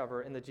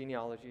discover in the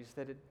genealogies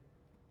that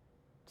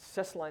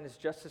Seth's line is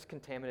just as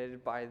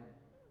contaminated by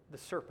the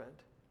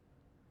serpent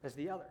as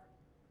the other.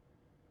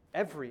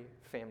 Every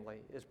family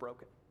is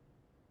broken,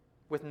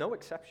 with no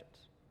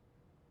exceptions.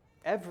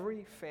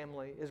 Every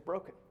family is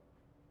broken.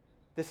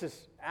 This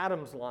is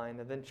Adam's line,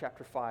 and then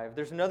chapter 5.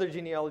 There's another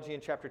genealogy in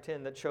chapter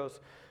 10 that shows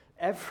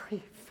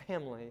every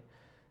family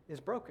is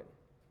broken.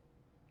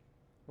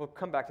 We'll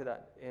come back to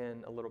that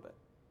in a little bit.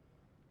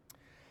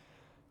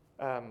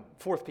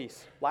 Fourth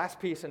piece,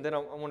 last piece, and then I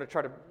want to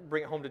try to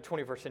bring it home to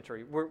 21st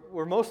century.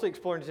 We're mostly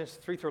exploring Genesis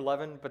 3 through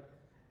 11, but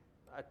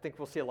I think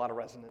we'll see a lot of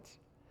resonance.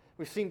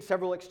 We've seen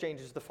several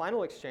exchanges. The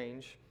final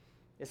exchange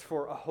is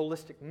for a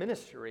holistic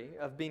ministry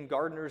of being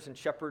gardeners and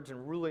shepherds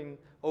and ruling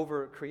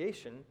over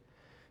creation.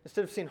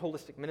 instead of seeing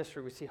holistic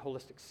ministry, we see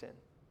holistic sin.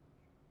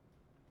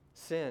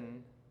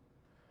 Sin,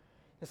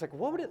 it's like,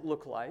 what would it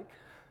look like?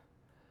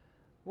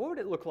 What would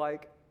it look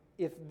like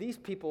if these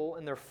people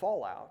in their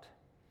fallout,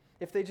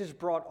 if they just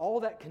brought all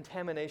that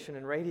contamination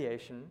and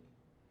radiation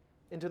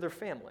into their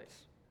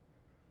families?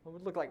 What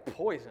would it look like?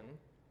 Poison.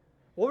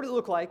 What would it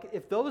look like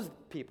if those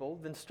people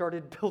then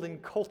started building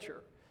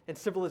culture and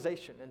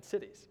civilization and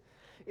cities?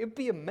 It would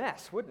be a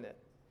mess, wouldn't it?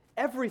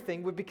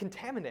 Everything would be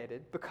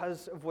contaminated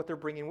because of what they're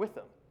bringing with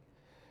them.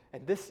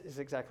 And this is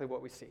exactly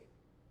what we see.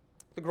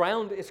 The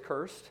ground is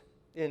cursed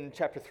in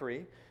chapter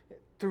 3.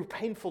 Through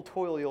painful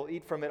toil you'll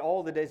eat from it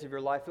all the days of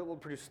your life. It will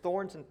produce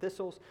thorns and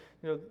thistles.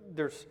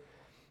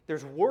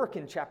 There's work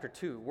in chapter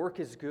 2. Work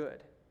is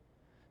good.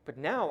 But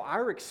now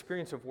our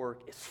experience of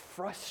work is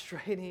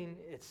frustrating.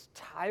 It's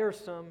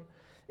tiresome.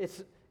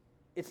 It's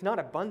not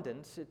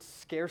abundance. It's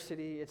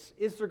scarcity.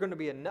 Is there going to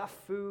be enough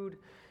food?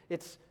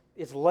 It's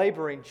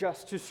laboring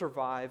just to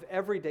survive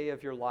every day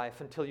of your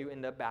life until you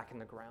end up back in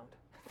the ground.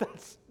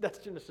 That's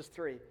Genesis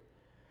 3.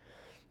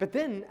 But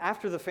then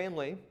after the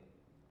family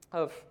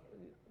of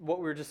what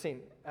we were just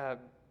seeing,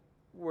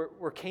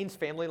 where Cain's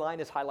family line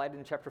is highlighted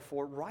in chapter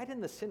 4, right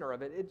in the center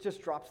of it, it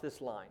just drops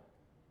this line.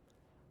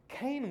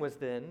 Cain was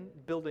then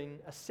building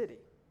a city.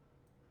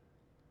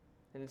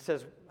 And it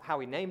says how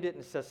he named it,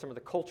 and it says some of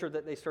the culture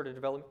that they started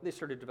developing. They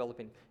started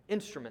developing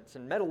instruments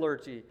and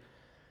metallurgy.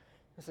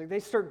 It's like they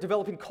start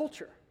developing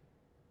culture.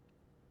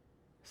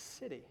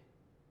 City.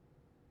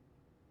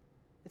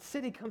 Its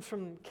city comes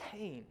from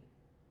Cain.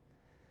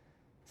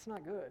 It's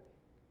not good.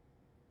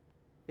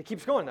 It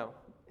keeps going, though.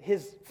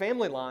 His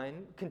family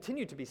line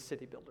continued to be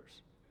city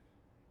builders.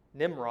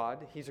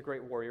 Nimrod, he's a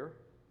great warrior.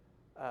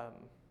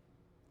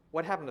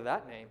 What happened to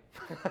that name?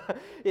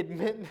 It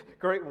meant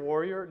great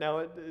warrior. Now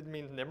it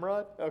means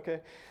Nimrod?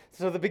 Okay.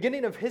 So the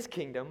beginning of his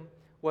kingdom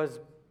was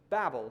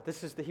Babel.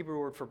 This is the Hebrew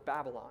word for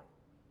Babylon.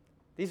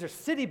 These are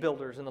city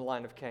builders in the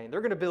line of Cain.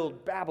 They're going to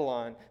build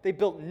Babylon. They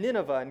built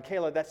Nineveh and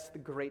Calah. That's the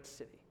great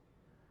city.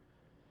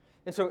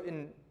 And so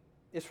in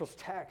Israel's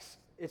text,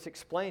 it's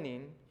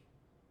explaining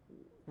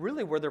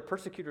really where their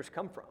persecutors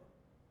come from.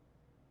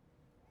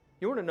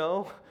 You want to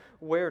know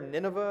where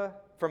Nineveh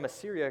from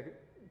Assyria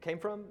came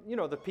from? You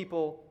know, the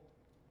people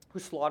who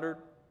slaughtered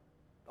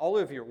all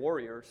of your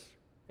warriors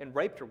and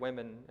raped your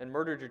women and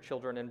murdered your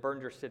children and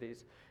burned your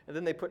cities. And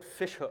then they put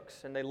fish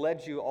hooks and they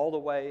led you all the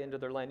way into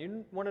their land.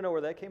 You want to know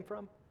where that came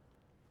from?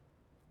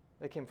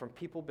 They came from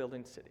people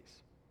building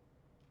cities.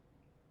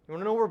 You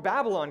want to know where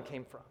Babylon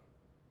came from?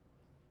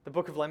 The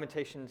book of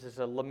Lamentations is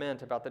a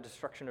lament about the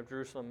destruction of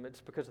Jerusalem.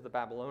 It's because of the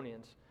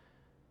Babylonians.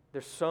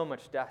 There's so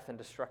much death and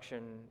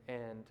destruction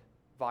and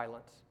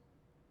violence.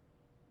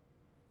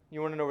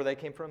 You want to know where they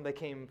came from? They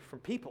came from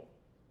people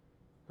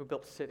who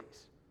built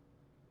cities.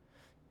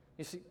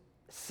 You see,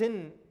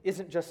 sin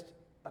isn't just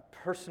a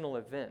personal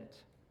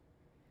event.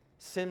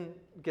 Sin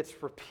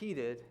gets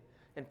repeated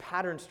and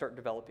patterns start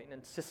developing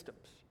and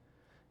systems.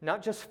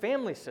 Not just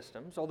family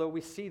systems, although we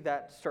see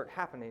that start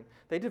happening.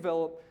 They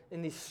develop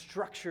in these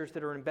structures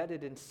that are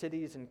embedded in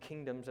cities and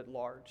kingdoms at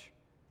large.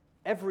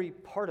 Every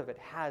part of it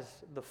has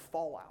the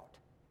fallout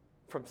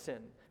from sin.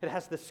 It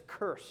has this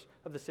curse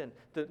of the sin.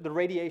 The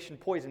radiation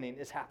poisoning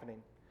is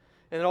happening.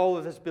 And all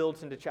of this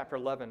builds into chapter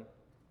 11,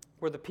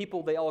 where the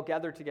people, they all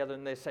gather together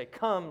and they say,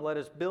 "Come, let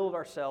us build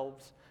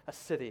ourselves a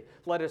city.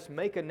 Let us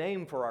make a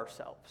name for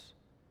ourselves."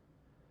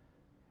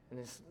 And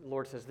the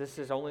Lord says, this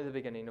is only the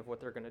beginning of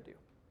what they're going to do.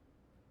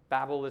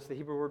 Babel is the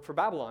Hebrew word for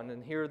Babylon,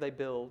 and here they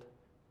build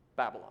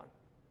Babylon.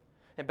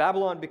 And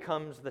Babylon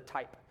becomes the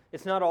type.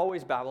 It's not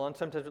always Babylon.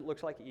 Sometimes it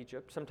looks like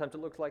Egypt. Sometimes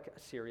it looks like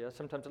Assyria.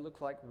 Sometimes it looks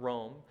like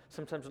Rome.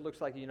 Sometimes it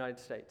looks like the United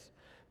States.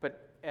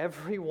 But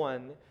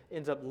everyone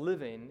ends up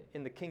living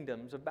in the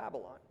kingdoms of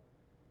Babylon.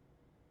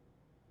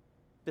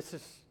 This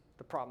is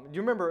the problem. Do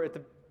you remember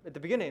at the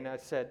beginning I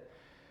said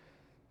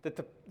that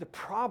the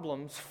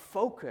problems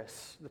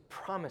focus the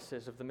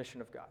promises of the mission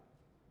of God?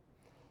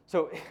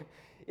 So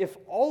if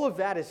all of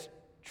that is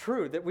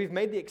true, that we've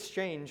made the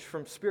exchange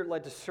from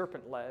spirit-led to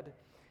serpent-led,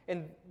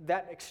 and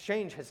that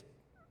exchange has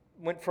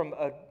went from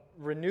a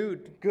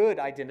renewed good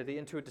identity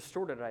into a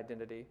distorted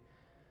identity,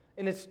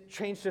 and it's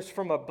changed us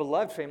from a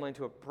beloved family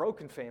into a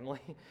broken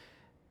family,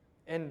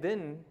 and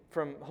then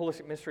from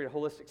holistic ministry to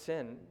holistic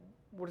sin,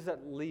 what does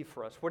that leave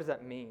for us? What does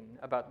that mean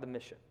about the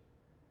mission?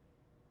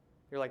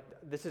 You're like,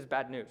 this is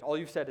bad news. All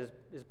you've said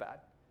is bad.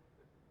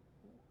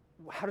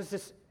 How does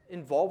this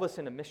involve us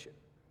in a mission?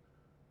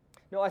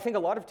 No, I think a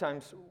lot of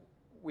times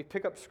we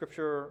pick up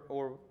scripture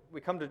or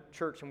we come to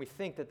church and we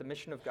think that the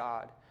mission of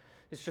God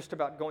is just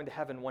about going to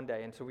heaven one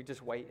day, and so we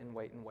just wait and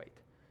wait and wait.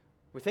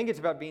 We think it's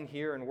about being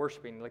here and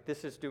worshiping, like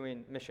this is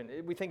doing mission.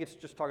 We think it's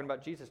just talking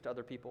about Jesus to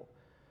other people.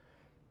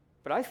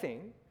 But I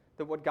think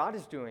that what God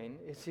is doing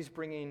is he's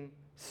bringing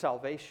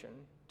salvation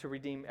to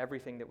redeem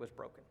everything that was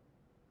broken.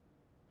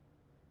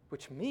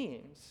 Which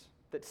means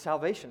that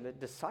salvation, that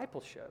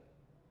discipleship,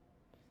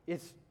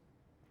 it's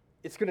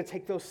going to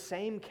take those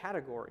same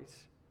categories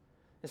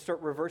and start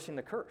reversing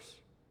the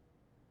curse.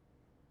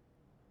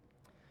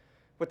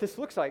 What this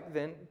looks like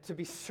then, to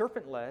be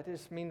serpent-led,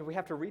 means we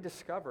have to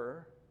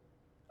rediscover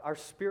our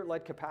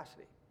spirit-led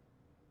capacity.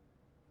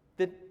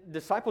 That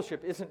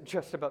discipleship isn't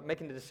just about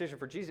making the decision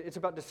for Jesus. It's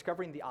about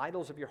discovering the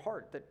idols of your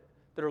heart that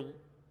are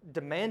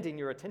demanding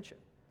your attention,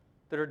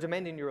 that are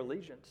demanding your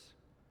allegiance.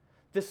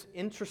 This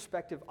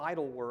introspective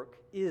idol work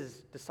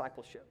is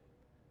discipleship.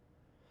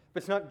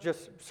 But it's not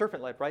just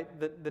serpent-led, right?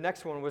 The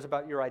next one was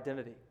about your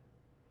identity.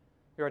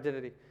 Your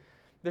identity.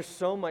 There's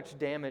so much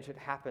damage that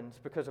happens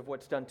because of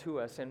what's done to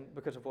us and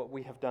because of what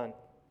we have done.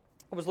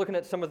 I was looking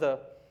at some of the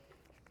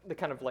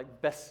kind of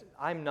like best,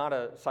 I'm not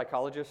a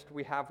psychologist,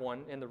 we have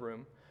one in the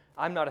room.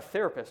 I'm not a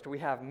therapist, we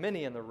have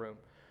many in the room.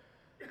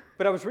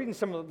 But I was reading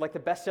some of like the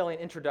best-selling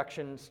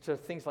introductions to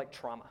things like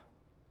trauma.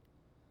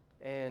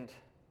 And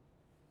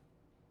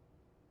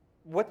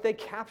what they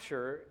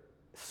capture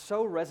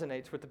so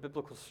resonates with the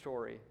biblical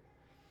story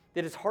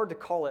that it's hard to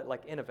call it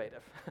like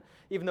innovative,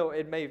 even though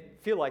it may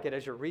feel like it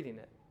as you're reading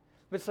it.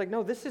 But it's like,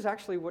 no, this is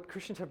actually what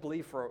Christians have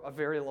believed for a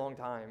very long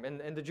time,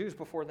 and the Jews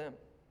before them.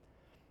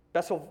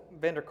 Bessel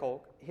van der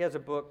Kolk, he has a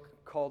book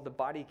called The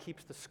Body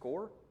Keeps the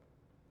Score.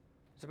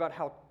 It's about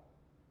how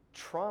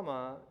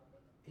trauma,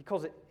 he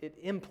calls it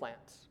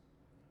implants.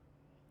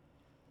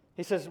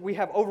 He says, we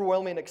have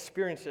overwhelming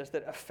experiences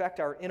that affect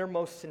our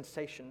innermost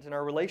sensations and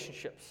our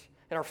relationships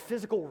and our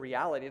physical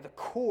reality, the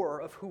core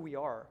of who we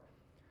are.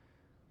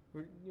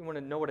 You want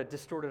to know what a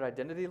distorted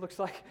identity looks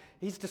like?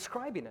 He's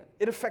describing it.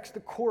 It affects the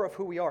core of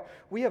who we are.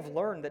 We have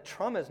learned that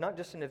trauma is not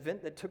just an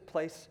event that took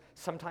place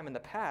sometime in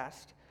the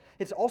past.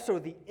 It's also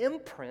the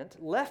imprint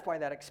left by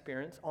that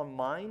experience on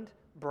mind,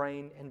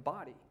 brain, and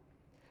body.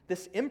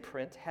 This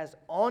imprint has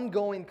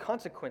ongoing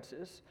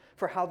consequences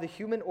for how the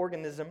human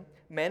organism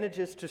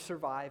manages to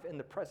survive in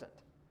the present.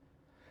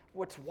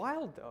 What's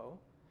wild, though,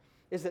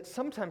 is that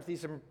sometimes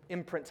these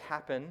imprints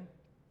happen.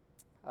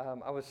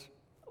 Let's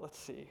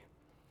see.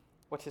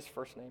 What's his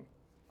first name?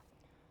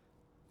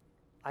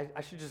 I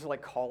should just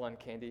like call on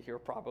Candy here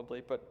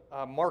probably, but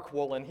Mark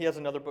Wolin, he has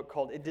another book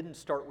called It Didn't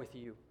Start With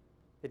You.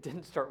 It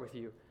Didn't Start With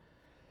You.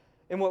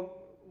 And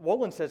what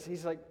Wolin says,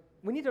 he's like,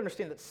 we need to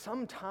understand that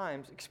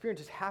sometimes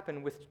experiences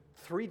happen with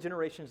 3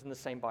 generations in the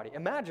same body.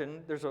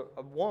 Imagine there's a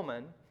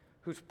woman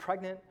who's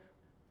pregnant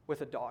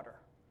with a daughter.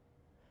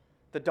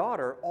 The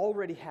daughter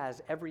already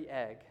has every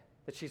egg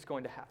that she's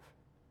going to have.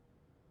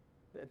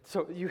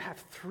 So you have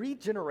 3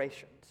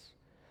 generations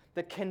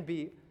that can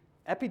be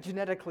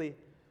epigenetically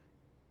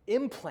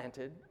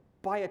implanted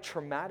by a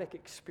traumatic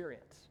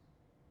experience.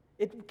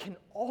 It can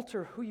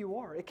alter who you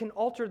are. It can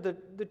alter the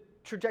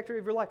trajectory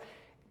of your life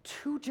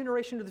 2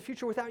 generations to the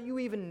future without you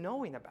even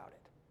knowing about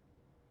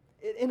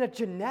it. In a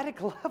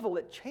genetic level,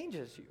 it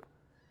changes you.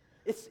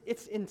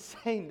 It's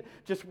insane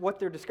just what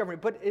they're discovering,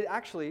 but it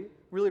actually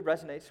really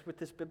resonates with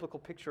this biblical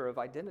picture of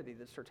identity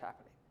that starts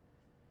happening.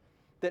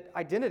 That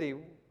identity,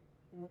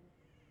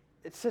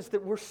 it says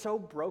that we're so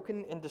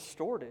broken and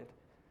distorted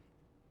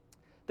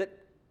that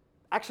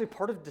actually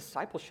part of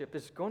discipleship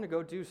is going to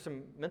go do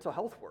some mental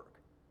health work.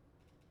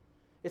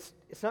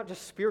 It's not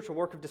just spiritual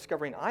work of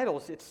discovering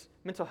idols, it's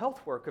mental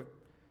health work,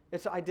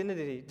 it's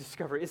identity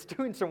discovery. It's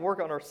doing some work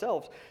on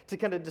ourselves to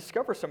kind of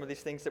discover some of these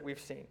things that we've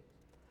seen.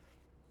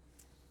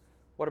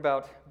 What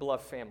about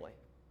beloved family?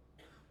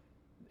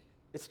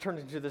 It's turned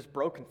into this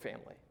broken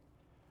family.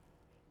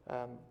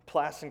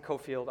 Plass and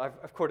Cofield,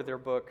 I've quoted their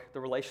book, The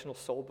Relational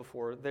Soul,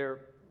 before.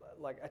 They're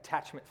like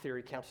attachment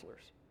theory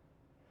counselors.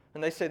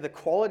 And they say the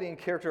quality and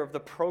character of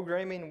the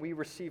programming we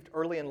received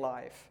early in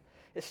life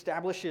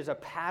establishes a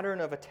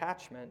pattern of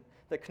attachment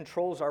that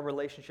controls our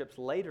relationships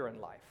later in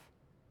life.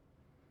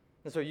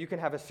 And so you can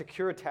have a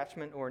secure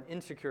attachment or an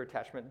insecure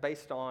attachment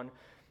based on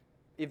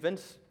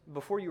events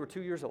before you were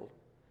 2 years old.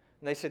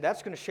 And they say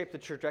that's going to shape the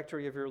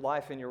trajectory of your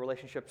life and your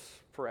relationships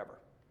forever.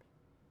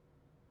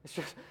 It's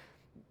just,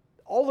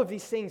 all of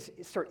these things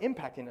start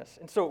impacting us.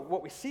 And so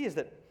what we see is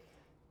that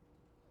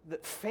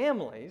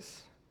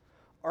families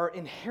are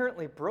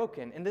inherently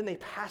broken, and then they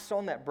pass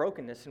on that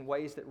brokenness in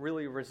ways that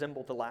really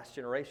resemble the last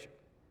generation.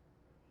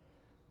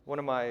 One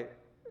of my,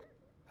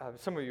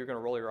 some of you are going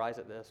to roll your eyes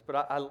at this, but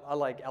I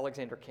like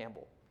Alexander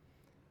Campbell.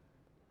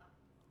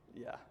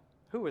 Yeah,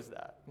 who was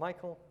that?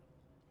 Michael?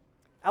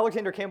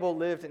 Alexander Campbell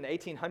lived in the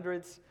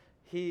 1800s.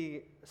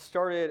 He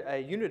started a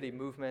unity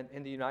movement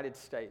in the United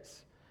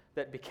States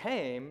that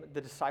became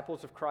the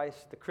Disciples of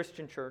Christ, the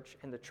Christian Church,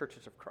 and the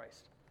Churches of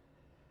Christ.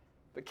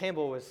 But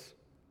Campbell was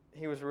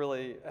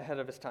really ahead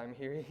of his time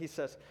here. He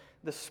says,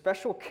 the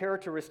special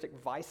characteristic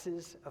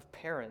vices of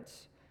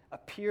parents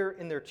appear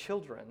in their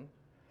children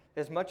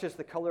as much as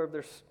the color of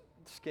their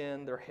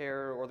skin, their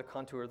hair, or the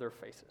contour of their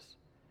faces.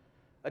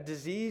 A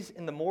disease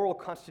in the moral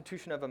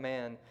constitution of a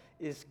man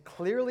is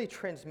clearly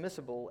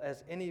transmissible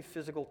as any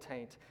physical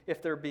taint,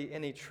 if there be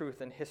any truth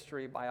in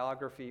history,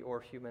 biography, or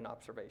human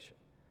observation.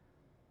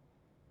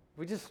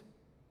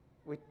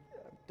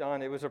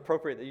 Don, it was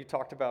appropriate that you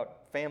talked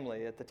about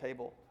family at the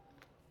table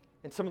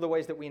and some of the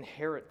ways that we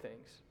inherit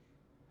things.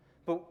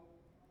 But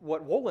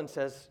what Wolin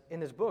says in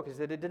his book is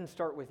that it didn't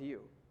start with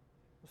you.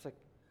 It's like,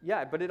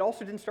 yeah, but it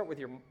also didn't start with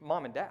your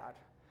mom and dad.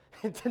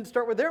 It didn't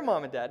start with their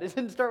mom and dad. It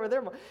didn't start with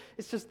their mom.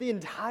 It's just the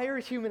entire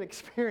human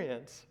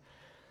experience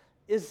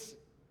is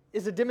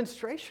a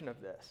demonstration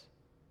of this.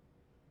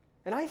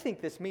 And I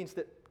think this means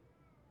that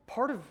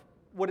part of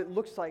what it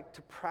looks like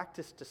to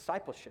practice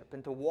discipleship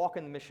and to walk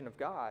in the mission of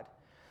God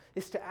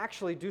is to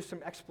actually do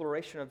some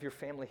exploration of your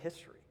family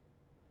history.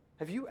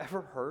 Have you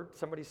ever heard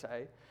somebody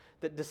say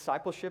that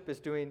discipleship is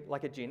doing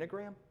like a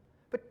genogram?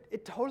 But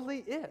it totally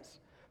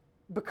is,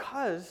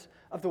 because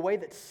of the way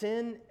that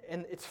sin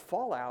and its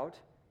fallout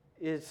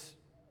is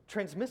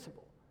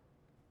transmissible.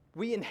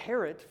 We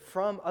inherit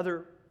from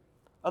other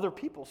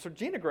people. So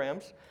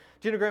genogram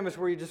is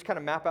where you just kind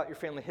of map out your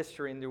family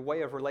history and your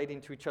way of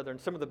relating to each other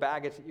and some of the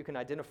baggage that you can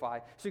identify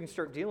so you can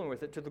start dealing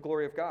with it to the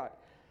glory of God.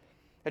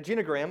 A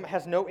genogram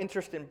has no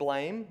interest in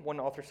blame, one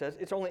author says.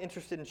 It's only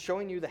interested in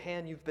showing you the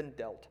hand you've been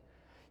dealt.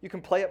 You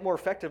can play it more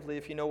effectively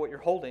if you know what you're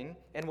holding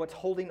and what's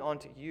holding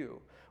onto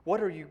you. What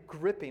are you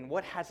gripping?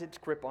 What has its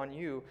grip on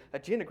you? A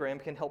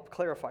genogram can help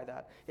clarify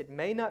that. It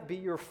may not be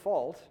your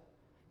fault,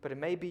 but it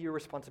may be your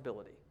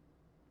responsibility.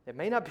 It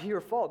may not be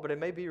your fault, but it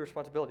may be your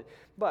responsibility.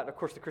 But, of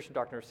course, the Christian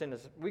doctrine of sin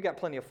is we got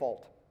plenty of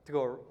fault to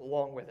go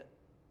along with it.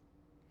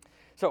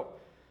 So,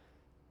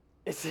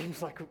 it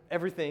seems like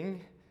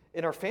everything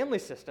in our family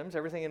systems,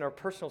 everything in our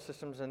personal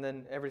systems, and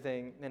then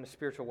everything in a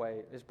spiritual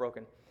way is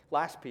broken.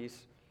 Last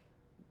piece,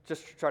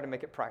 just to try to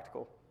make it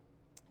practical,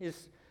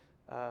 is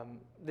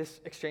this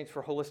exchange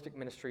for holistic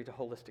ministry to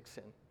holistic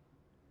sin.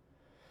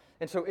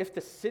 And so if the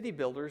city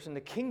builders and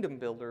the kingdom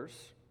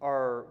builders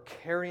are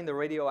carrying the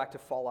radioactive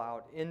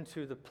fallout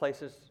into the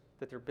places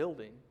that they're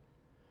building,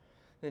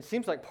 then it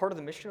seems like part of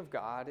the mission of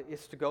God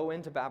is to go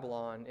into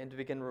Babylon and to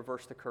begin to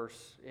reverse the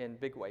curse in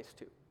big ways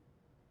too.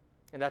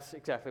 And that's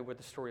exactly where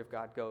the story of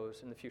God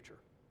goes in the future.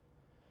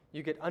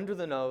 You get under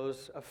the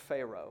nose of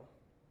Pharaoh.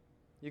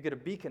 You get a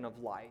beacon of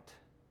light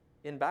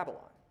in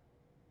Babylon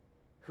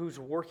who's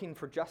working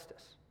for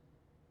justice,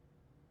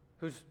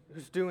 who's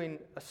doing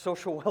a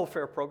social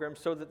welfare program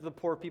so that the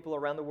poor people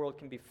around the world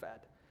can be fed.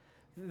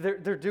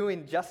 They're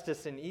doing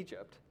justice in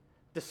Egypt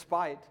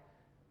despite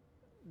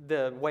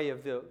the way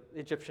of the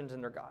Egyptians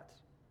and their gods.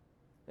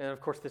 And of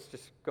course, this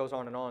just goes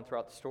on and on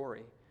throughout the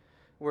story,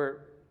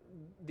 where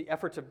the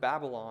efforts of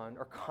Babylon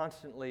are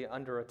constantly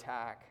under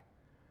attack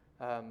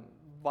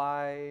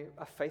by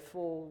a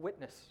faithful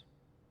witness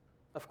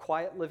of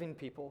quiet living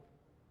people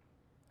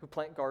who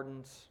plant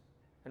gardens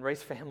and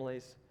raise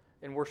families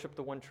and worship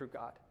the one true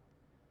God.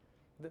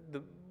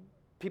 The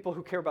people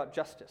who care about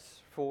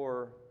justice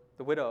for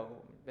the widow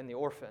and the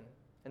orphan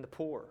and the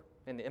poor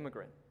and the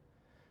immigrant.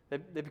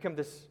 They become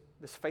this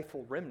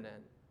faithful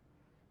remnant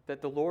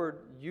that the Lord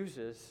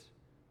uses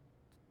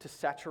to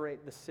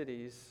saturate the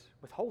cities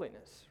with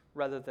holiness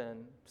rather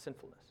than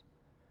sinfulness.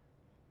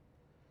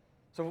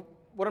 So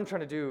what I'm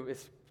trying to do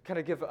is kind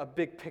of give a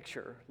big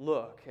picture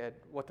look at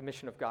what the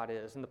mission of God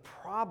is. And the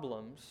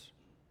problems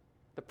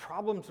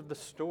of the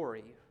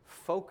story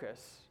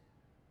focus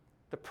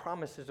the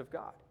promises of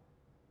God.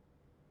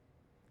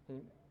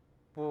 And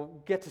we'll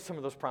get to some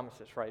of those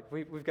promises, right?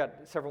 We've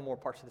got several more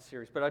parts of the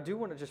series, but I do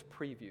want to just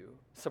preview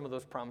some of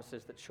those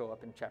promises that show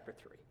up in chapter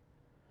 3.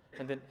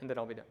 And then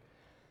I'll be done.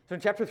 So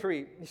in chapter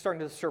 3, he's talking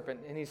to the serpent,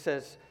 and he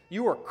says,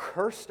 "You are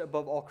cursed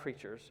above all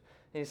creatures."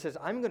 And he says,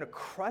 "I'm going to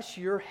crush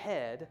your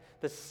head."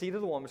 The seed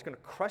of the woman is going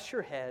to crush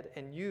your head,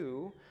 and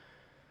you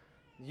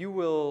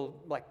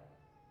will, like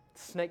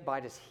snake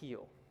bite his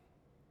heel.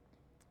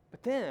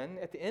 But then,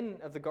 at the end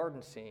of the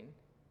garden scene,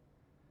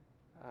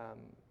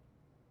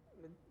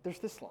 there's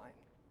this line.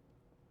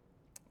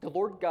 The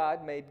Lord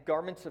God made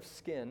garments of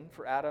skin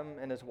for Adam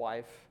and his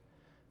wife,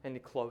 and he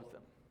clothed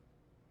them.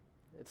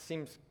 It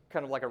seems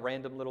kind of like a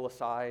random little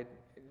aside.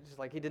 It's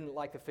like he didn't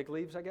like the fig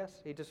leaves, I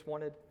guess. He just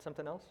wanted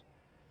something else.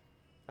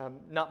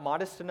 Not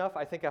modest enough.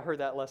 I think I heard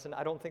that lesson.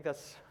 I don't think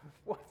that's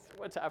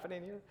what's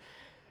happening here.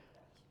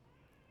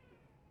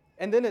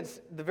 And then it's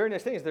the very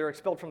next thing is they're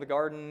expelled from the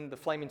garden, the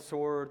flaming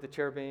sword, the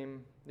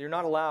cherubim. You're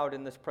not allowed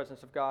in this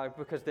presence of God,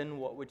 because then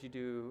what would you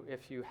do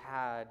if you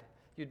had?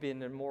 You'd be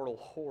an immortal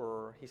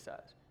horror, he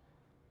says.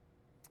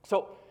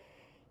 So,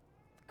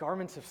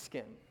 garments of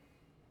skin.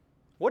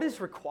 What is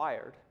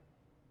required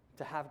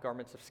to have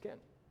garments of skin?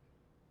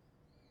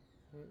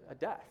 A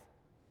death.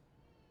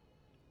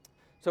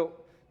 So,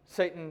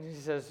 Satan, he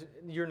says,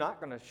 you're not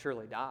going to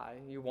surely die.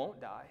 You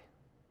won't die.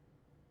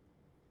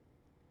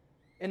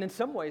 And in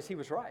some ways, he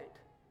was right.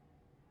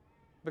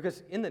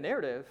 Because in the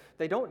narrative,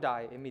 they don't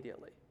die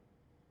immediately.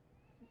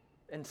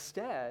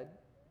 Instead,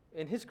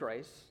 in his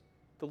grace,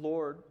 the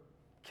Lord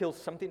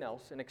kills something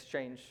else in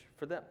exchange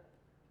for them.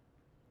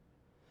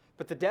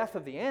 But the death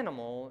of the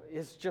animal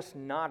is just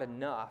not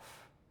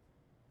enough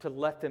to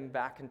let them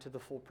back into the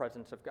full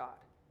presence of God,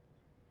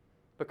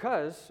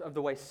 because of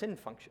the way sin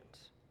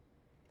functions.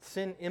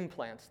 Sin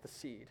implants the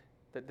seed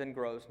that then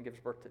grows and gives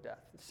birth to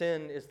death.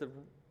 Sin is the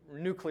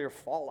nuclear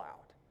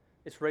fallout.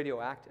 It's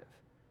radioactive.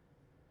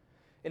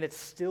 And it's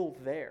still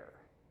there.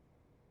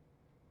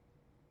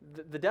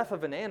 The death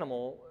of an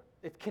animal,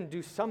 it can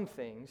do some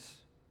things.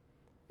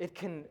 It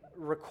can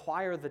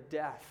require the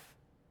death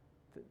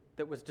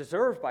that was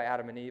deserved by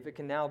Adam and Eve, it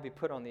can now be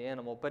put on the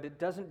animal, but it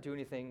doesn't do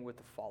anything with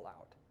the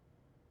fallout.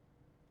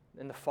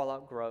 And the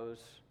fallout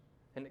grows,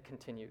 and it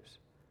continues.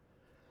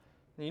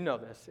 And you know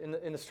this.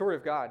 In the story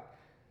of God,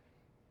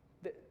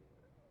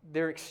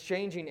 they're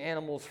exchanging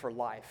animals for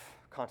life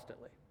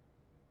constantly.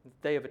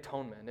 Day of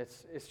Atonement.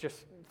 It's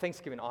just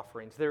Thanksgiving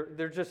offerings.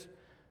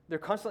 They're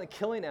constantly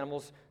killing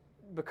animals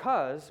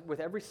because with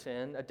every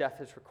sin, a death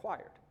is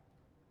required.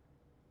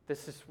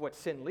 This is what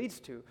sin leads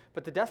to.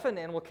 But the death of an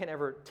animal can't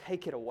ever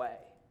take it away.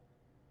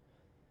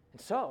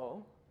 And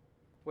so,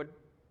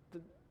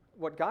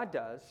 what God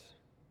does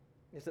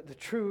is that the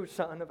true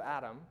son of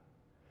Adam,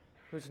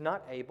 who's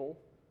not Abel,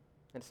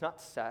 and it's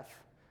not Seth,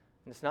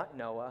 and it's not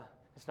Noah,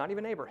 it's not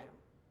even Abraham,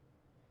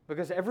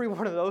 because every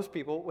one of those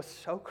people was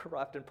so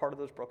corrupt and part of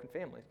those broken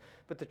families.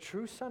 But the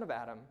true son of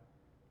Adam,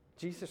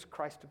 Jesus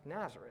Christ of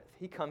Nazareth,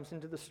 he comes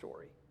into the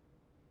story,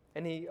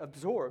 and he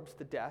absorbs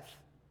the death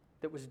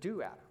that was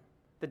due Adam,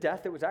 the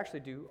death that was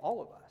actually due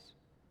all of us.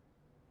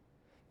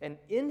 And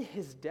in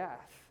his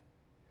death,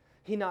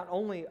 he not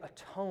only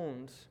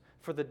atones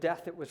for the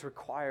death that was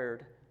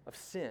required of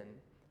sin,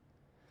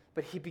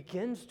 but he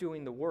begins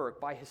doing the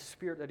work by his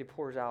Spirit that he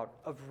pours out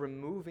of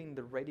removing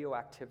the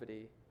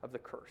radioactivity of the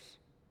curse.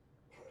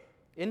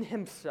 In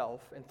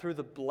himself and through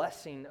the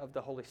blessing of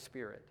the Holy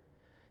Spirit,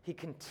 he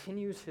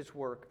continues his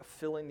work of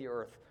filling the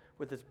earth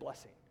with his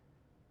blessing.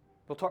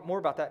 We'll talk more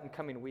about that in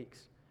coming weeks.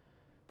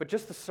 But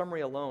just the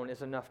summary alone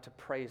is enough to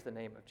praise the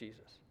name of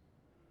Jesus.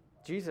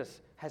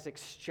 Jesus has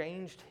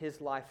exchanged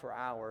his life for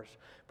ours,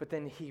 but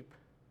then he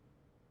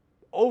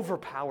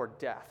overpowered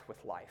death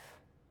with life.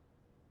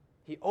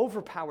 He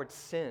overpowered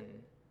sin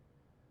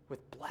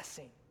with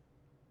blessing.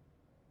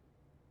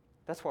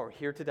 That's why we're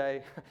here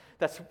today.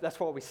 That's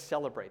why we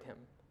celebrate him.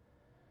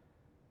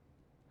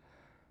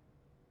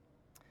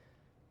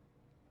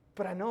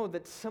 But I know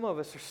that some of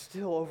us are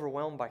still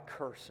overwhelmed by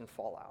curse and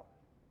fallout.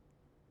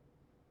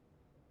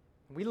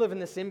 We live in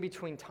this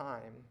in-between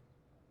time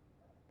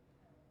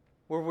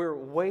where we're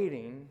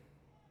waiting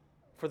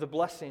for the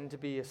blessing to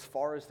be as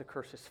far as the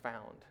curse is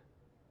found.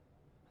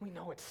 We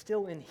know it's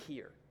still in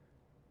here.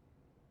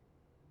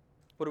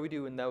 What do we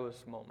do in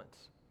those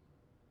moments?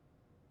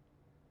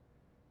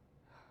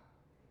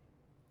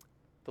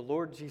 The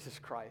Lord Jesus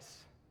Christ,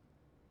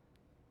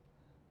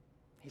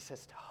 he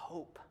says to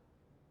hope,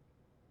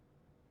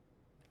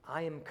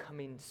 I am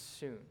coming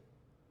soon,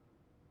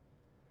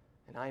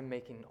 and I am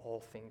making all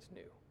things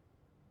new.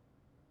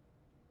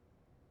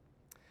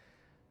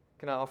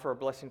 Can I offer a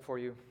blessing for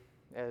you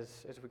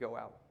as we go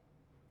out?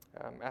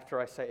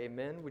 After I say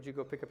amen, would you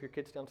go pick up your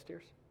kids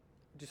downstairs?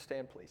 Would you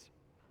stand, please?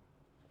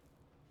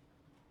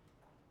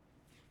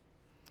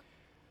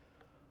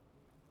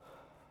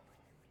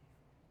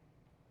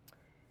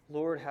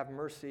 Lord, have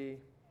mercy.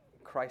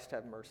 Christ,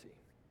 have mercy.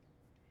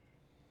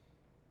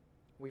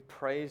 We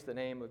praise the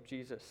name of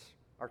Jesus,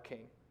 our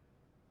King,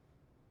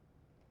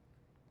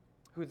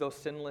 who, though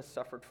sinless,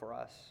 suffered for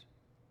us,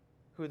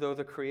 who, though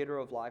the creator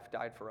of life,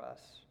 died for us,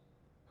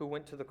 who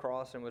went to the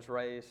cross and was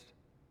raised.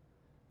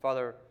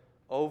 Father,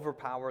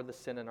 overpower the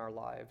sin in our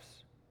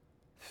lives.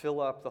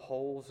 Fill up the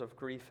holes of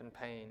grief and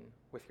pain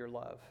with your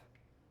love.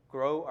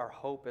 Grow our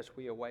hope as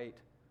we await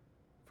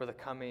for the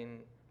coming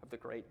of the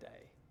great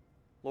day.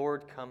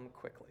 Lord, come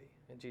quickly.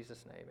 In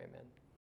Jesus' name, amen.